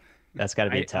not? That's got to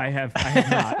be a tell. I have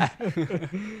not,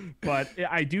 but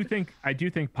I do think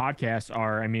podcasts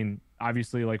are, I mean,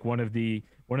 obviously like one of the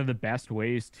best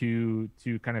ways to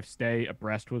kind of stay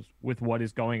abreast with what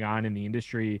is going on in the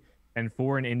industry. And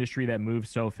for an industry that moves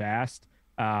so fast,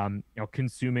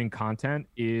 consuming content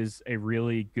is a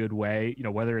really good way,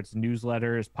 whether it's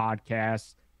newsletters,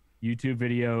 podcasts, YouTube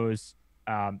videos.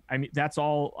 I mean, that's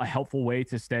all a helpful way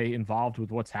to stay involved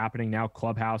with what's happening now.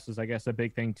 Clubhouse is, I guess, a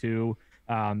big thing too.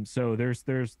 So there's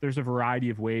a variety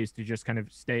of ways to just kind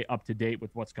of stay up to date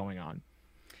with what's going on.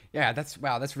 Yeah, that's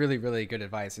really, really good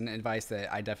advice, and advice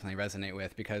that I definitely resonate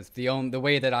with, because the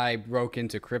way that I broke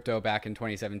into crypto back in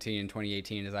 2017 and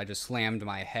 2018 is I just slammed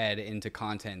my head into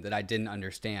content that I didn't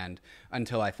understand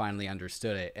until I finally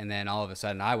understood it, and then all of a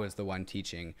sudden I was the one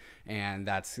teaching, and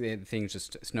things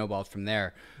just snowballed from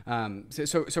there.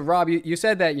 So Rob, you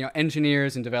said that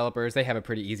engineers and developers, they have a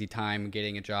pretty easy time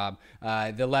getting a job.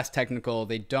 The less technical,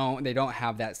 they don't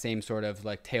have that same sort of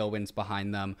like tailwinds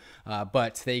behind them,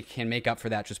 but they can make up for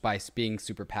that just by being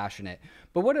super passionate.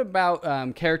 But what about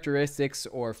characteristics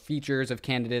or features of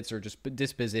candidates or just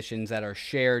dispositions that are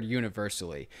shared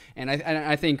universally? And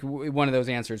I think one of those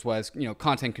answers was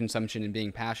content consumption and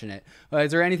being passionate.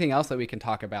 Is there anything else that we can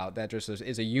talk about that just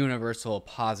is a universal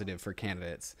positive for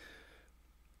candidates?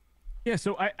 Yeah,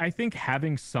 so I think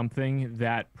having something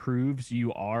that proves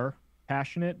you are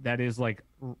passionate, that is like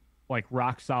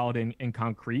rock solid and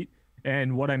concrete.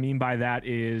 And what I mean by that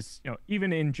is,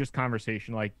 even in just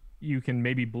conversation, like you can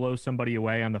maybe blow somebody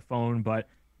away on the phone, but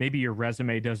maybe your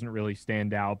resume doesn't really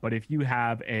stand out. But if you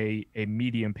have a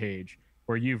Medium page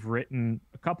where you've written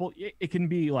a couple, it can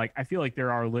be like, I feel like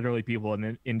there are literally people in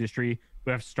the industry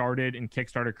who have started and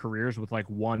kickstarted careers with like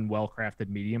one well-crafted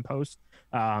Medium post.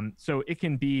 So it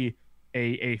can be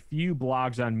a few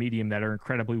blogs on Medium that are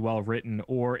incredibly well written,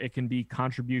 or it can be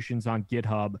contributions on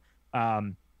GitHub.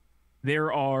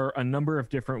 There are a number of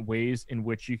different ways in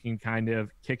which you can kind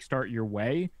of kickstart your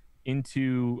way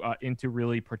into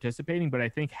really participating. But I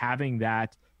think having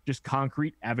that just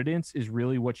concrete evidence is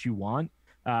really what you want.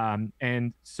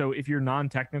 And so if you're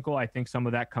non-technical, I think some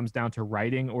of that comes down to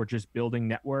writing or just building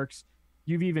networks.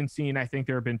 You've even seen, I think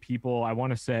there have been people, I want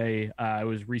to say it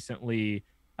was recently,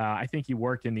 I think he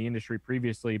worked in the industry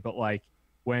previously, but like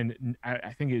when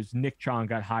I think it was Nick Chong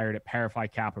got hired at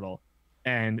Parify Capital,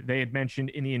 and they had mentioned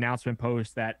in the announcement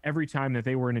post that every time that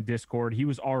they were in a Discord, he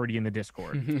was already in the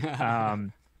Discord.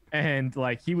 And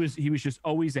like he was just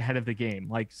always ahead of the game.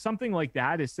 Like something like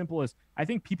that, as simple as, I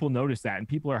think people notice that, and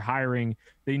people are hiring.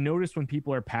 They notice when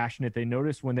people are passionate. They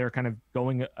notice when they're kind of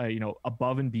going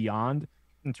above and beyond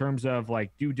in terms of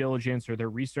like due diligence or their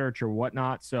research or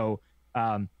whatnot. So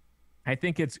I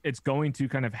think it's going to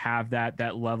kind of have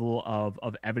that level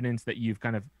of evidence that you've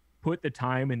kind of put the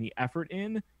time and the effort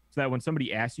in, so that when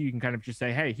somebody asks you, you can kind of just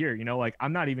say, hey, here, like,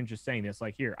 I'm not even just saying this,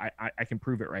 like, here, I can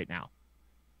prove it right now.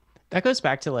 That goes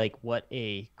back to like what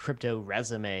a crypto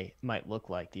resume might look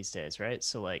like these days, right?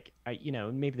 So like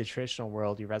maybe the traditional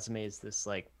world, your resume is this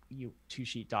like you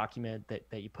two-sheet document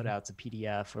that you put out as a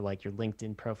PDF, or like your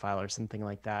LinkedIn profile or something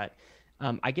like that.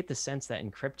 I get the sense that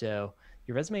in crypto,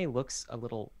 your resume looks a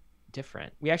little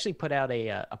different. We actually put out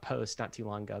a post not too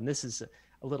long ago, and this is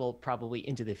a little probably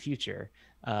into the future.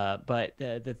 But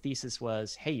the thesis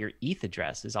was, hey, your ETH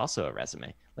address is also a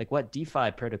resume. Like, what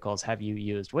DeFi protocols have you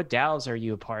used? What DAOs are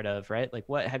you a part of, right? Like,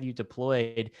 what have you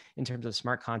deployed in terms of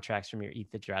smart contracts from your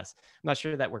ETH address? I'm not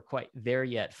sure that we're quite there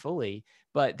yet fully,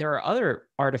 but there are other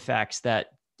artifacts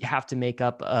that have to make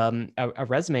up a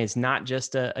resume. It's not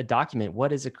just a document.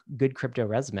 What is a good crypto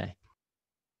resume?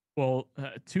 Well,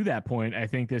 to that point, I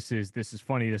think this is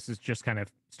funny. This has just kind of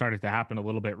started to happen a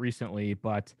little bit recently,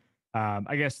 but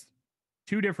I guess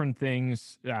two different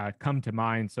things come to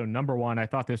mind. So, number one, I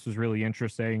thought this was really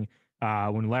interesting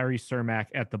when Larry Cermak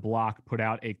at The Block put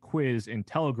out a quiz in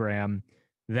Telegram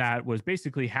that was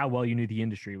basically how well you knew the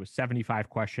industry. It was 75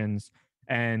 questions,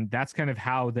 and that's kind of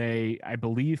how they, I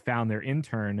believe, found their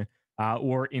intern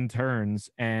or interns.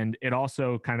 And it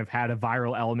also kind of had a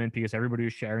viral element because everybody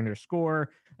was sharing their score.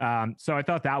 So I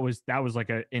thought that was like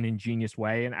an ingenious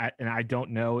way, and I don't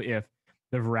know if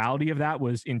the virality of that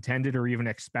was intended or even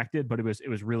expected, but it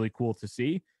was really cool to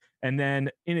see. And then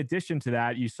in addition to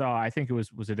that, you saw, I think it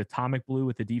was it Atomic Blue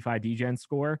with the DeFi DGen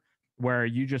score, where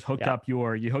you just Yeah. hooked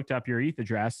up your ETH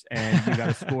address and you got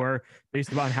a score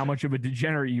based upon how much of a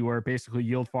degenerate you were, basically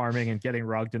yield farming and getting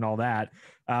rugged and all that.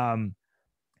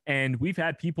 And we've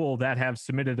had people that have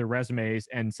submitted their resumes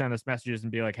and sent us messages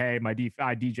and be like, hey, my DeFi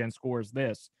DGen score is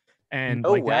this. And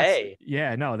No like, that's, way.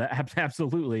 yeah, no, that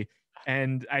absolutely.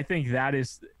 And I think that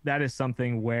is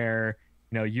something where,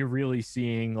 you're really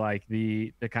seeing like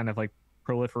the kind of like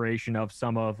proliferation of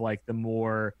some of like the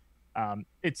more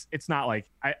it's not like,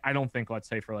 I don't think, let's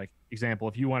say, for like example,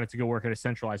 if you wanted to go work at a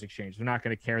centralized exchange, they're not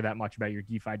going to care that much about your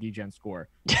DeFi DGen score.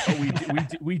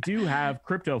 But we do have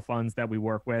crypto funds that we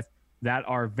work with that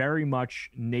are very much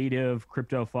native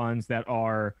crypto funds that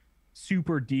are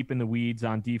super deep in the weeds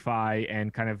on DeFi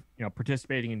and kind of,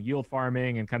 participating in yield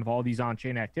farming and kind of all these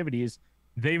on-chain activities.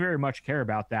 They very much care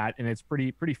about that, and it's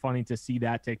pretty funny to see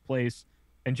that take place.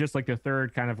 And just like the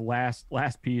third kind of last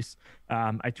piece,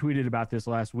 I tweeted about this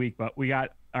last week, but we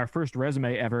got our first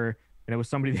resume ever, and it was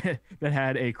somebody that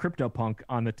had a CryptoPunk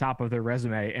on the top of their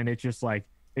resume, and it just like,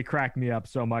 it cracked me up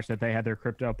so much that they had their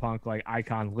CryptoPunk like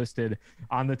icon listed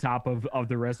on the top of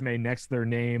the resume next to their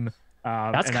name.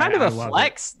 That's And kind of I a loved it.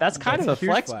 flex. That's kind That's of a a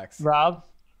huge flex, flex. Rob.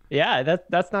 Yeah,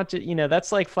 that's not just,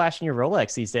 that's like flashing your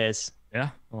Rolex these days.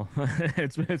 Yeah, well,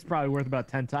 it's probably worth about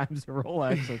 10 times the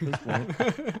Rolex at this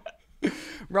point.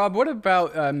 Rob, what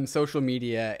about social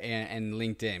media and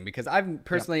LinkedIn? Because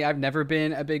I've never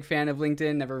been a big fan of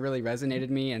LinkedIn, never really resonated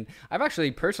me, and I've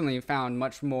actually personally found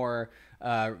much more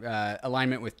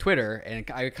alignment with Twitter.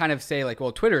 And I kind of say like,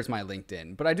 well, Twitter is my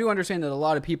LinkedIn, but I do understand that a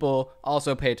lot of people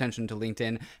also pay attention to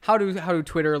LinkedIn. How do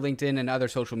Twitter, LinkedIn, and other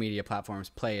social media platforms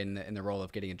play in the role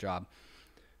of getting a job?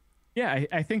 Yeah,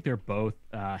 I think they're both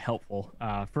helpful.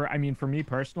 For me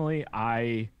personally,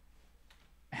 I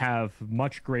have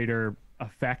much greater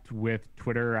effect with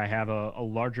Twitter. I have a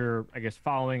larger, I guess,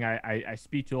 following. I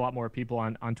speak to a lot more people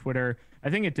on Twitter. I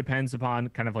think it depends upon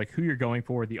kind of like who you're going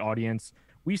for, the audience.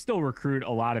 We still recruit a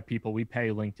lot of people. We pay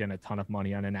LinkedIn a ton of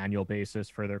money on an annual basis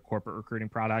for their corporate recruiting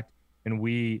product, and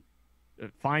we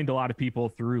find a lot of people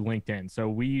through LinkedIn. So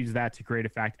we use that to great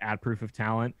effect, add proof of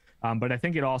talent. But I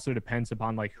think it also depends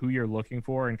upon like who you're looking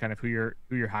for and kind of who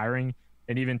you're hiring.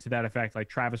 And even to that effect, like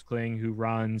Travis Kling, who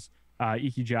runs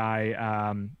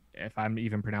Ikijai, if I'm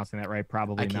even pronouncing that right,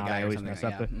 probably Ikigai not. I always mess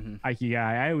up the Ikigai.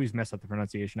 I always mess up the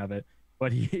pronunciation of it.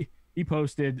 But he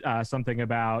posted something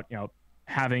about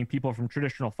having people from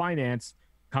traditional finance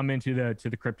come into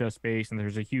the crypto space, and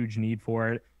there's a huge need for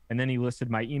it. And then he listed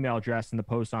my email address in the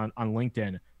post on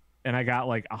LinkedIn, and I got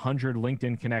like 100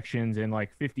 LinkedIn connections and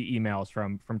like 50 emails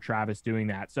from Travis doing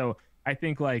that. So I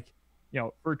think like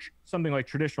for something like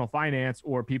traditional finance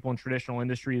or people in traditional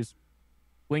industries,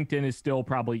 LinkedIn is still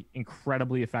probably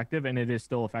incredibly effective, and it is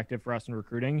still effective for us in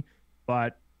recruiting.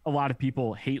 But a lot of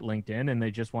people hate LinkedIn and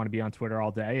they just want to be on Twitter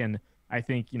all day. And I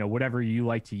think whatever you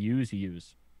like to use, you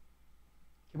use.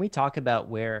 Can we talk about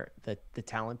where the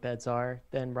talent beds are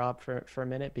then, Rob, for a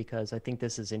minute? Because I think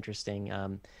this is interesting.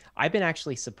 I've been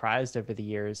actually surprised over the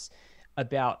years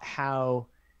about how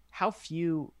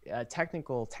few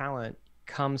technical talent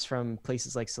comes from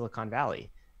places like Silicon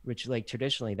Valley. which like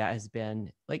traditionally that has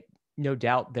been like, no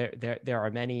doubt there are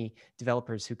many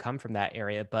developers who come from that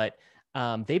area, but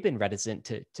they've been reticent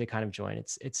to kind of join.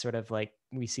 It's sort of like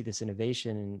we see this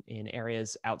innovation in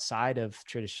areas outside of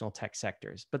traditional tech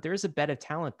sectors, but there is a bed of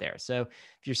talent there. So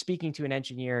if you're speaking to an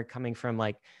engineer coming from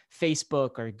like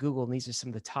Facebook or Google, and these are some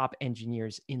of the top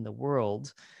engineers in the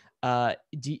world,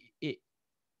 do it,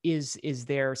 is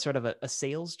there sort of a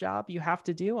sales job you have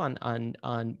to do on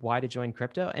why to join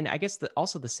crypto? And I guess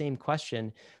also the same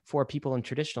question for people in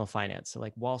traditional finance. So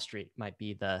like Wall Street might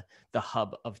be the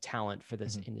hub of talent for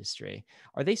this industry.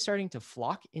 Are they starting to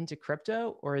flock into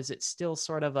crypto, or is it still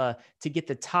sort of a to get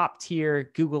the top tier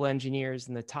Google engineers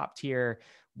and the top tier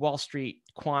Wall Street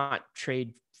quant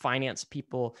trade finance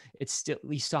people? It's still,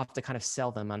 you still have to kind of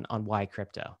sell them on why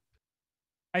crypto.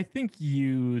 I think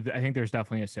there's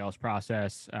definitely a sales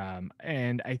process.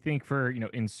 And I think for,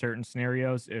 in certain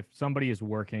scenarios, if somebody is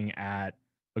working at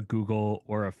a Google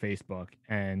or a Facebook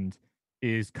and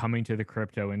is coming to the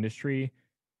crypto industry,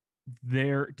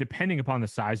 they're depending upon the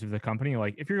size of the company.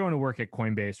 Like if you're going to work at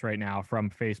Coinbase right now from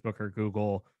Facebook or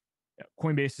Google,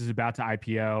 Coinbase is about to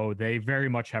IPO. They very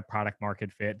much have product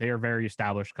market fit. They are a very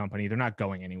established company. They're not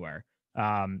going anywhere.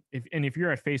 If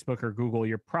you're at Facebook or Google,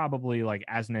 you're probably like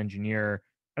as an engineer,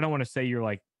 I don't want to say you're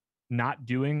like not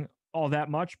doing all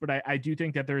that much, but I do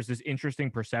think that there's this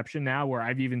interesting perception now where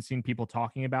I've even seen people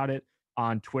talking about it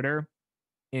on Twitter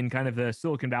in kind of the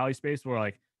Silicon Valley space where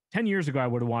like 10 years ago, I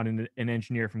would have wanted an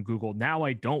engineer from Google. Now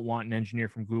I don't want an engineer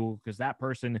from Google because that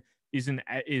person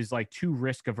is like too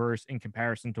risk averse in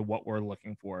comparison to what we're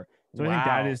looking for. So I think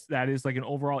Wow. that is like an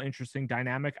overall interesting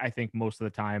dynamic. I think most of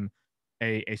the time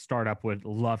a startup would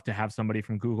love to have somebody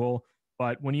from Google.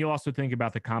 But when you also think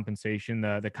about the compensation,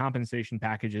 the compensation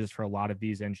packages for a lot of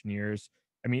these engineers,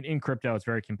 I mean, in crypto, it's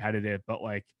very competitive, but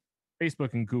like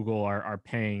Facebook and Google are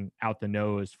paying out the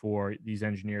nose for these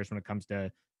engineers when it comes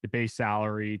to the base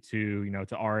salary to,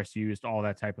 to RSUs, to all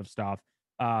that type of stuff.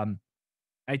 Um,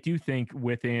 I do think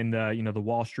within the, the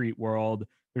Wall Street world,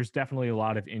 there's definitely a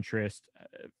lot of interest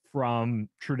from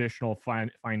traditional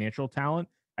financial talent.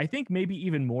 I think maybe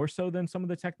even more so than some of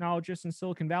the technologists in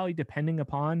Silicon Valley, depending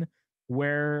upon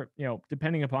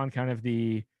depending upon kind of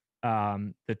the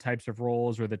types of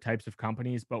roles or the types of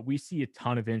companies. But we see a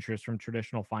ton of interest from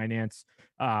traditional finance,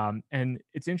 and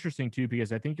it's interesting too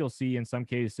because I think you'll see in some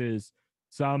cases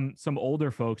some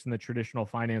older folks in the traditional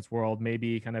finance world,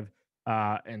 maybe kind of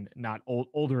and not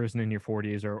older isn't in your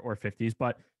 40s or 50s,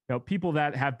 but people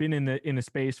that have been in the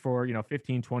space for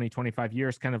 15, 20, 25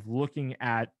 years, kind of looking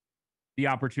at the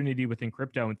opportunity within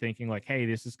crypto and thinking like, hey,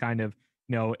 this is kind of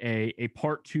a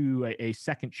part two, a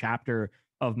second chapter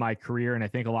of my career. And I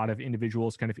think a lot of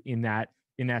individuals kind of in that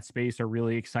space are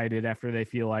really excited after they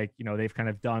feel like they've kind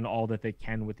of done all that they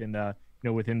can within the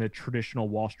within the traditional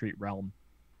Wall Street realm.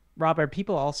 Rob, are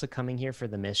people also coming here for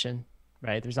the mission?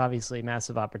 Right? There's obviously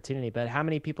massive opportunity, but how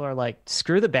many people are like,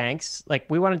 screw the banks? Like,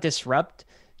 we want to disrupt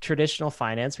traditional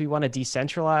finance. We want to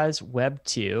decentralize Web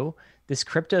 2. This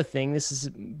crypto thing, this is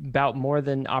about more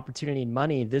than opportunity and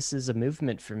money. This is a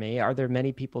movement for me. Are there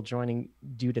many people joining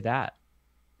due to that?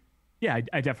 Yeah,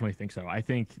 I definitely think so. I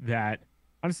think that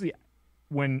honestly,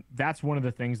 when that's one of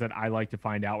the things that I like to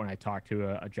find out when I talk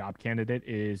to a job candidate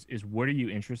is what are you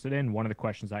interested in? One of the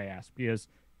questions I ask, because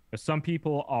some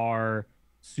people are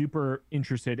super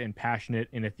interested and passionate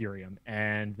in Ethereum,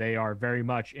 and they are very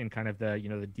much in kind of the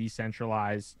the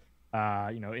decentralized,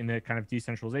 in the kind of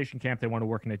decentralization camp. They want to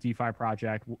work in a DeFi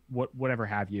project, whatever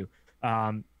have you.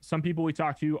 Some people we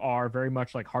talk to are very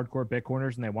much like hardcore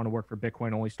Bitcoiners, and they want to work for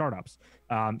Bitcoin only startups.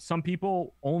 Some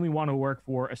people only want to work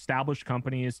for established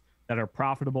companies that are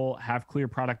profitable, have clear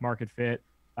product market fit,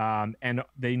 and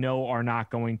they know are not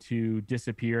going to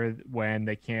disappear when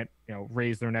they can't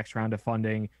raise their next round of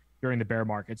funding during the bear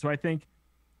market. So I think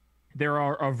there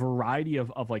are a variety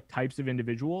of like types of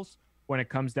individuals when it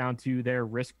comes down to their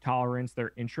risk tolerance,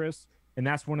 their interests. And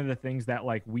that's one of the things that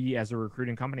like we as a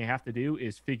recruiting company have to do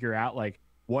is figure out like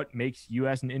what makes you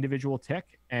as an individual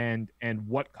tick and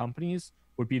what companies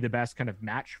would be the best kind of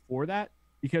match for that,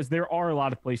 because there are a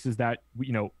lot of places that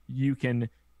you can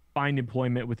find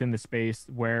employment within the space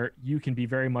where you can be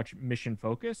very much mission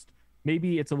focused.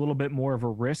 Maybe it's a little bit more of a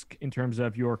risk in terms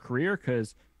of your career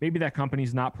because maybe that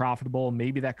company's not profitable.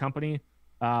 Maybe that company,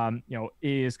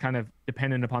 is kind of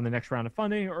dependent upon the next round of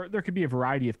funding, or there could be a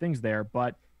variety of things there.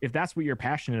 But if that's what you're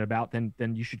passionate about, then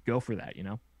you should go for that.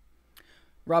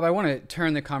 Rob, I want to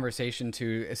turn the conversation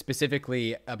to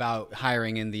specifically about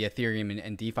hiring in the Ethereum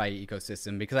and DeFi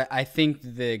ecosystem, because I think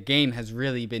the game has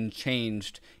really been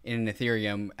changed in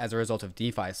Ethereum as a result of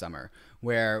DeFi Summer,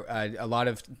 where a lot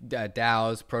of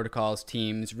DAOs, protocols,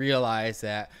 teams realize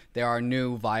that there are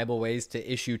new viable ways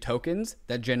to issue tokens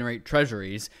that generate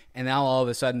treasuries. And now all of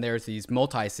a sudden there's these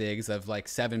multi-sigs of like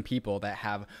 7 people that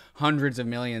have hundreds of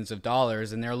millions of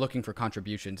dollars, and they're looking for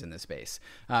contributions in this space.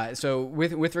 So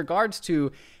with regards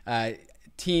to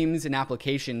teams and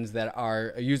applications that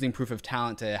are using proof of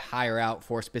talent to hire out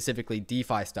for specifically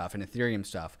DeFi stuff and Ethereum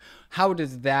stuff, how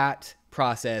is that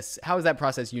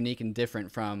process unique and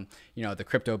different from, the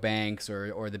crypto banks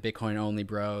or the Bitcoin only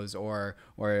bros or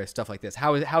stuff like this?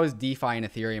 How is DeFi and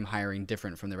Ethereum hiring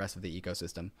different from the rest of the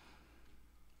ecosystem?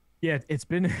 Yeah, it's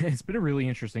been a really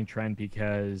interesting trend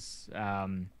because,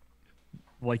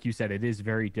 like you said, it is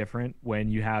very different when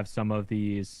you have some of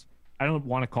these. I don't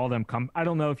want to call them. I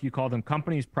don't know if you call them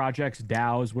companies, projects,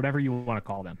 DAOs, whatever you want to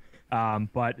call them.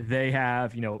 But they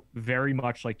have, very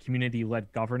much like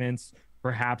community-led governance.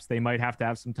 Perhaps they might have to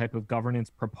have some type of governance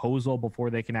proposal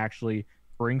before they can actually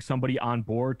bring somebody on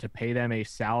board to pay them a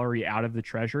salary out of the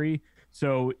treasury.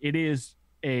 So it's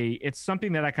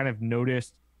something that I kind of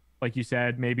noticed, like you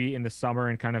said, maybe in the summer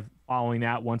and kind of following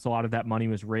that once a lot of that money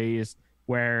was raised,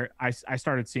 where I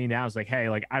started seeing that. I was like, hey,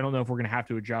 like, I don't know if we're going to have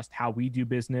to adjust how we do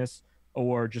business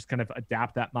or just kind of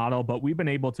adapt that model. But we've been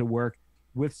able to work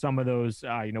with some of those,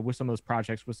 with some of those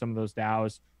projects, with some of those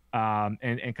DAOs,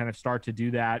 and kind of start to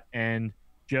do that and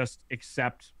just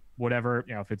accept whatever,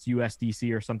 if it's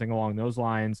USDC or something along those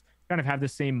lines, kind of have the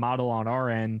same model on our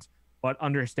end, but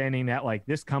understanding that like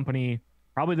this company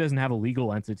probably doesn't have a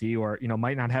legal entity or,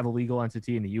 might not have a legal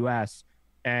entity in the US,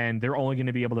 and they're only going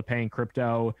to be able to pay in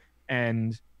crypto.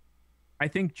 And I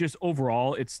think just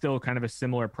overall, it's still kind of a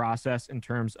similar process in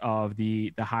terms of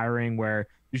the hiring, where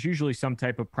there's usually some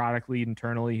type of product lead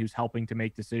internally who's helping to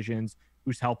make decisions,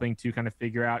 who's helping to kind of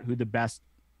figure out who the best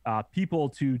people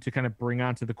to kind of bring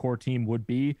onto the core team would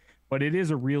be. But it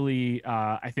is a really,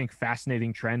 I think,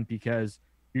 fascinating trend because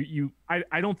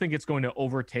I don't think it's going to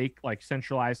overtake like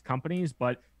centralized companies,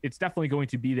 but it's definitely going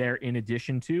to be there in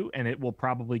addition to, and it will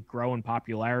probably grow in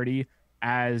popularity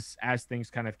as things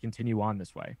kind of continue on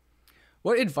this way.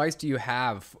 What advice do you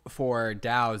have for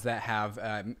DAOs that have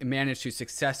managed to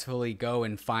successfully go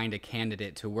and find a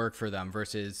candidate to work for them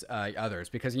versus others?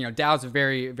 Because, DAOs are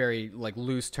very, very like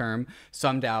loose term.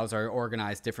 Some DAOs are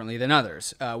organized differently than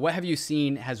others. What have you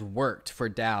seen has worked for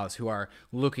DAOs who are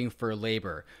looking for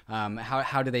labor?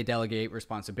 How do they delegate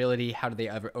responsibility? How do they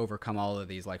overcome all of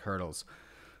these like hurdles?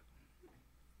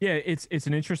 Yeah, it's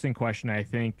an interesting question. I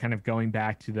think kind of going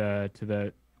back to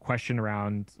the question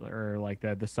around, or like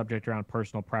the subject around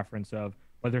personal preference of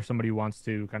whether somebody wants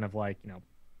to kind of like,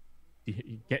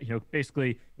 get,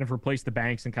 basically kind of replace the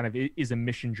banks and kind of is a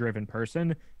mission driven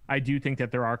person. I do think that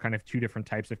there are kind of two different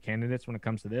types of candidates when it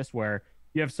comes to this, where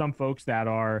you have some folks that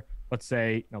are, let's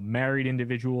say, married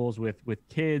individuals with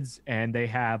kids, and they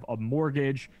have a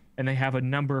mortgage and they have a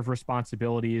number of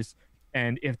responsibilities.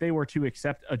 And if they were to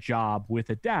accept a job with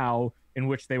a DAO in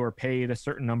which they were paid a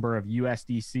certain number of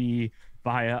USDC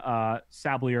via a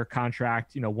Sablier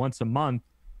contract, once a month,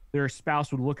 their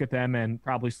spouse would look at them and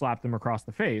probably slap them across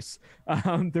the face.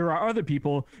 There are other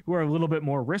people who are a little bit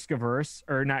more risk averse,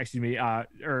 or not, excuse me,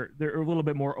 or they're a little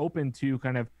bit more open to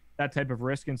kind of that type of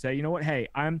risk and say, you know what, hey,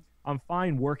 I'm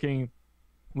fine working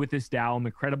with this DAO. I'm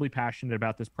incredibly passionate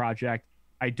about this project.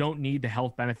 I don't need the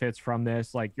health benefits from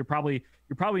this. Like you're probably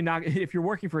not, if you're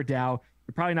working for a DAO,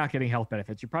 you're probably not getting health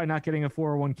benefits. You're probably not getting a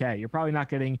 401k. You're probably not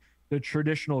getting the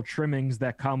traditional trimmings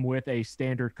that come with a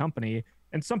standard company.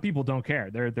 And some people don't care.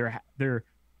 They're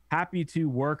happy to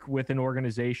work with an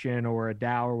organization or a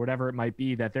DAO or whatever it might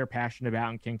be that they're passionate about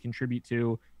and can contribute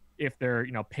to if they're,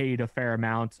 paid a fair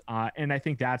amount. And I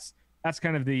think that's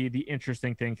kind of the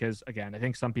interesting thing, because again, I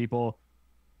think some people,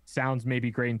 sounds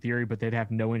maybe great in theory, but they'd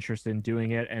have no interest in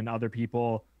doing it, and other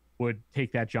people would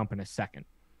take that jump in a second.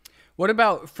 What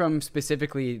about from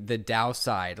specifically the DAO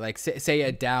side? Like say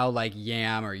a DAO like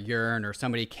Yam or Yearn or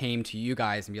somebody came to you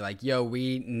guys and be like, yo,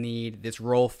 we need this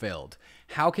role filled.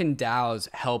 How can DAOs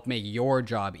help make your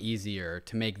job easier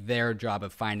to make their job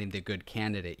of finding the good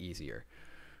candidate easier?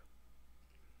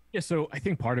 Yeah, so I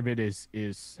think part of it is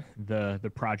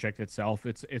the project itself.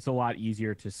 It's a lot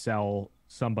easier to sell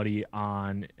somebody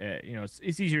on,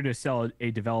 it's easier to sell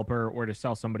a developer or to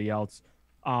sell somebody else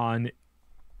on,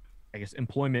 I guess,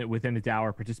 employment within a DAO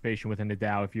or participation within a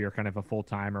DAO if you're kind of a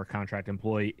full-time or contract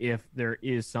employee, if there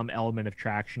is some element of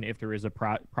traction, if there is a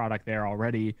product there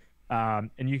already, and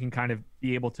you can kind of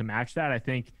be able to match that. I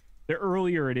think the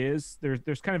earlier it is,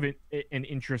 there's kind of an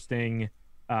interesting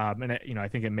And I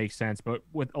think it makes sense. But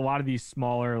with a lot of these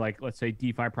smaller, like let's say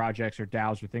DeFi projects or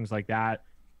DAOs or things like that,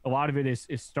 a lot of it is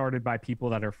started by people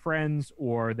that are friends,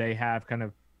 or they have kind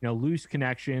of loose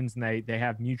connections, and they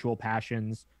have mutual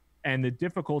passions. And the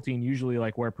difficulty, and usually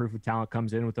like where proof of talent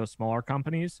comes in with those smaller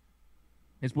companies,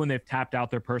 is when they've tapped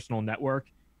out their personal network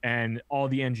and all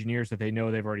the engineers that they know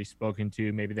they've already spoken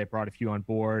to. Maybe they brought a few on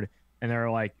board, and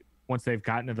they're like, once they've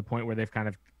gotten to the point where they've kind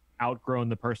of outgrown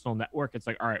the personal network, it's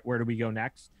like, all right, where do we go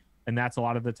next? And that's a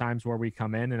lot of the times where we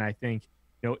come in. And I think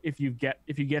if you get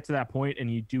to that point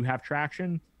and you do have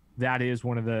traction, that is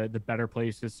one of the better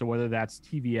places. So whether that's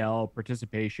TVL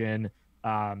participation,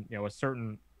 a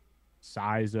certain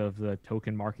size of the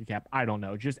token market cap, I don't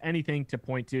know, just anything to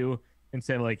point to and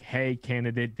say like, hey,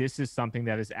 candidate, this is something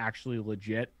that is actually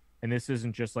legit, and this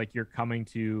isn't just like you're coming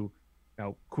to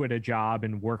quit a job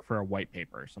and work for a white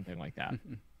paper or something like that.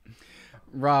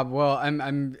 Rob, well,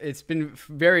 it's been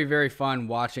very, very fun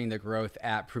watching the growth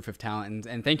at Proof of Talent,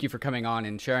 and thank you for coming on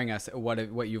and sharing us what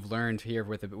you've learned here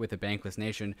with the Bankless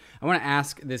Nation. I want to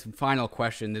ask this final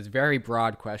question, this very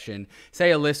broad question.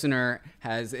 Say a listener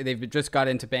they've just got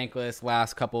into Bankless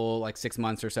last couple, like 6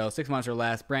 months or so, 6 months or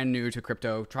less, brand new to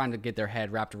crypto, trying to get their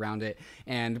head wrapped around it,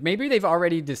 and maybe they've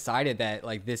already decided that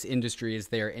like this industry is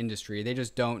their industry. They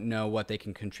just don't know what they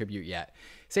can contribute yet.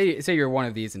 Say you're one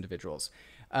of these individuals.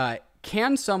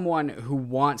 Can someone who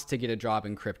wants to get a job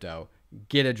in crypto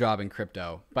get a job in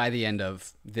crypto by the end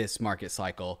of this market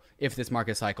cycle, if this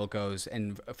market cycle goes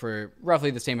and for roughly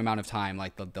the same amount of time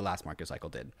like the last market cycle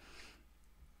did?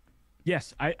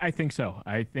 Yes, I think so.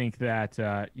 I think that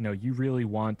you really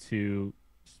want to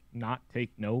not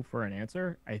take no for an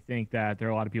answer. I think that there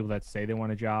are a lot of people that say they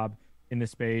want a job in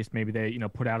this space. Maybe they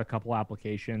put out a couple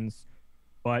applications,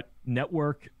 but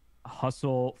network,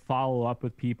 hustle, follow up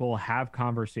with people, have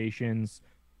conversations,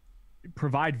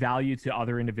 provide value to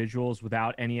other individuals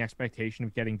without any expectation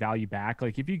of getting value back.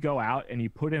 Like if you go out and you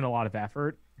put in a lot of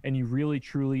effort and you really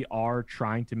truly are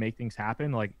trying to make things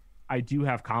happen, like I do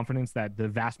have confidence that the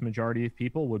vast majority of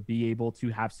people would be able to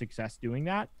have success doing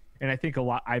that. And I think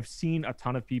I've seen a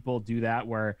ton of people do that,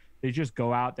 where they just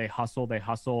go out, they hustle,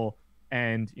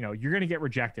 and you're going to get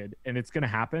rejected, and it's going to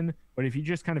happen. But if you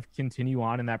just kind of continue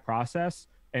on in that process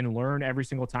and learn every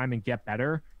single time and get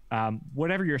better,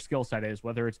 whatever your skill set is,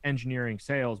 whether it's engineering,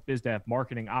 sales, biz dev,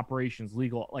 marketing, operations,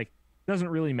 legal, like doesn't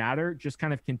really matter. Just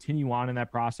kind of continue on in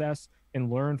that process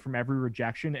and learn from every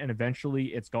rejection, and eventually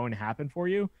it's going to happen for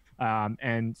you.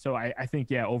 And so I think,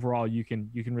 yeah, overall you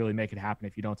can really make it happen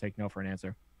if you don't take no for an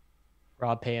answer.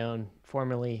 Rob Paone,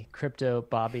 formerly Crypto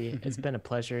Bobby, it's been a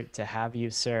pleasure to have you,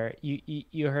 sir.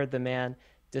 You heard the man.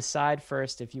 Decide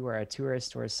first if you are a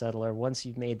tourist or a settler. Once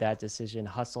you've made that decision,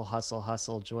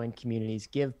 hustle, join communities,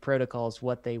 give protocols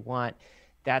what they want.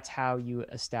 That's how you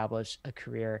establish a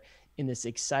career in this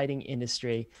exciting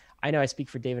industry. I know I speak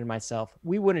for David and myself.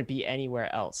 We wouldn't be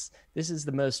anywhere else. This is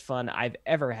the most fun I've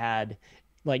ever had,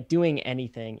 like doing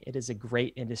anything. It is a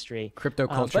great industry. Crypto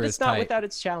culture but it's is not tight. without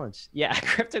its challenge. Yeah,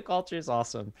 crypto culture is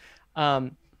awesome.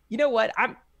 You know what?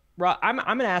 I'm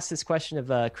going to ask this question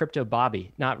of Crypto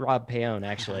Bobby, not Rob Paone,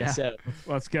 actually. Yeah. So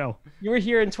Let's go. You were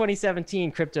here in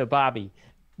 2017, Crypto Bobby.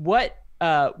 What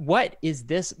is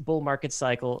this bull market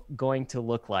cycle going to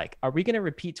look like? Are we going to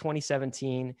repeat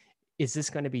 2017? Is this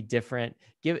going to be different?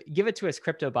 Give it to us,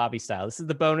 Crypto Bobby style. This is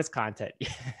the bonus content.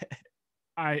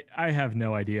 I have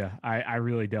no idea. I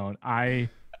really don't. I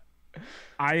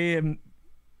am.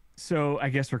 So I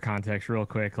guess for context real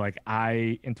quick, like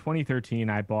in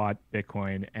 2013, I bought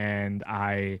Bitcoin and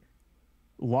I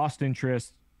lost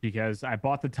interest because I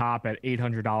bought the top at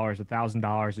 $800,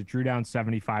 $1,000. It drew down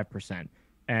 75%.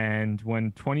 And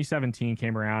when 2017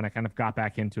 came around, I kind of got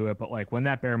back into it. But like when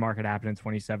that bear market happened in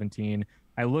 2017,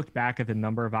 I looked back at the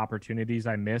number of opportunities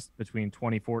I missed between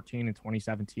 2014 and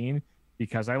 2017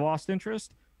 because I lost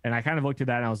interest. And I kind of looked at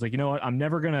that and I was like, you know what? I'm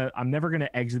never gonna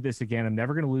exit this again. I'm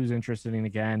never gonna lose interest in it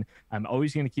again. I'm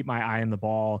always gonna keep my eye on the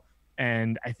ball.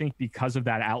 And I think because of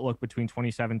that outlook between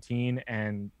 2017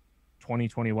 and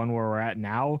 2021, where we're at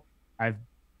now, I've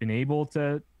been able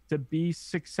to be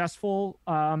successful,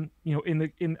 in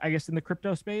the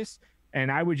crypto space.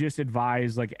 And I would just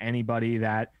advise like anybody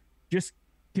that just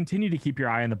continue to keep your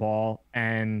eye on the ball,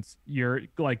 and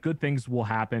good things will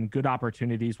happen. Good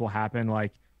opportunities will happen.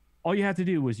 Like, all you had to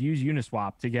do was use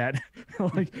Uniswap to get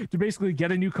to basically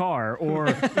get a new car, or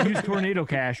use Tornado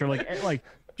Cash, or like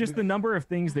just the number of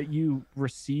things that you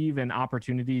receive and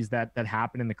opportunities that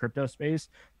happen in the crypto space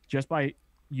just by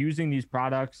using these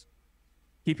products,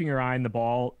 keeping your eye on the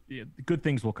ball. Good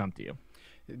things will come to you.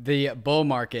 the bull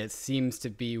market seems to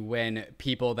be when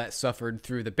people that suffered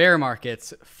through the bear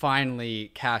markets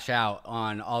finally cash out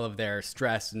on all of their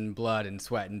stress and blood and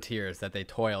sweat and tears that they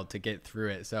toiled to get through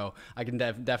it. So I can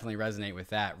definitely resonate with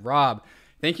that. Rob,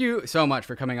 thank you so much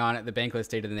for coming on at the Bankless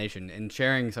State of the Nation and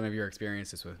sharing some of your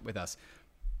experiences with us.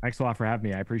 Thanks a lot for having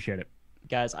me. I appreciate it.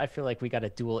 Guys, I feel like we got a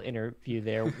dual interview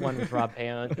there. One with Rob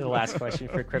Paone, the last question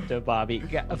for Crypto Bobby.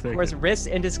 Of course, risks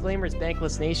and disclaimers,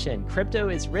 Bankless Nation. Crypto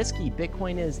is risky.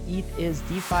 Bitcoin is, ETH is,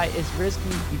 DeFi is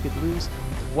risky. You could lose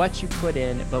what you put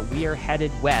in, but we are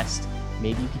headed west.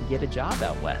 Maybe you can get a job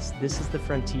out west. This is the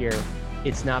frontier.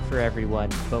 It's not for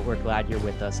everyone, but we're glad you're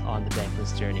with us on the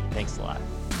Bankless journey. Thanks a lot.